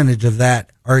 what percentage of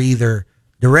that are either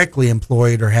directly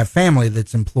employed or have family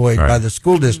that's employed by the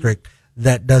school district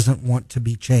that doesn't want to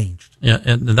be changed? Yeah,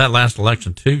 and in that last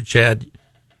election too, Chad,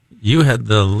 you had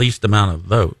the least amount of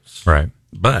votes. Right.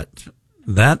 But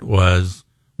that was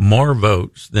more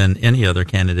votes than any other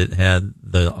candidate had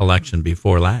the election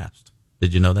before last.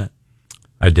 Did you know that?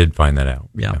 I did find that out.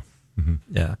 Yeah.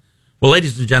 Yeah. Well,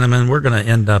 ladies and gentlemen, we're going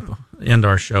to end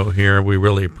our show here. We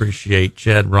really appreciate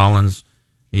Chad Rollins.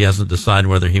 He hasn't decided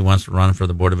whether he wants to run for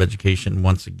the Board of Education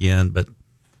once again, but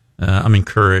I'm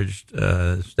encouraged.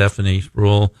 Stephanie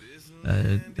Sproule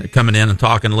coming in and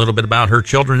talking a little bit about her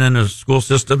children in the school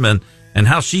system and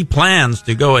how she plans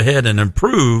to go ahead and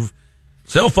improve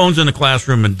cell phones in the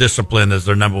classroom and discipline as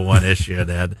their number one issue.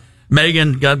 Dad.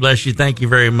 Meagan, God bless you. Thank you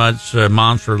very much,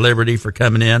 Moms for Liberty, for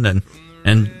coming in.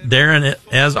 And Darin,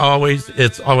 as always,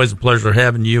 it's always a pleasure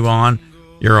having you on.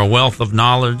 You're a wealth of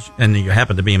knowledge, and you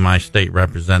happen to be my state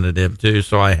representative too,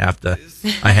 so I have to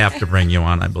bring you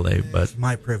on, I believe. But it's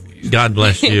my privilege. God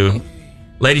bless you.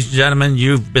 Ladies and gentlemen,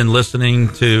 you've been listening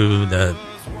to the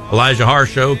Elijah Haahr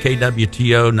Show,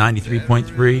 KWTO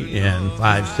 93.3 and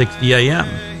 560 AM.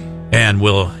 And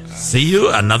we'll see you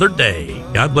another day.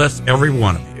 God bless every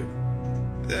one of you.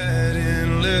 That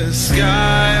endless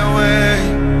skyway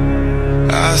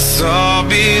I saw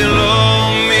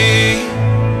below me,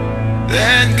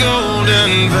 that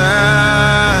golden valley.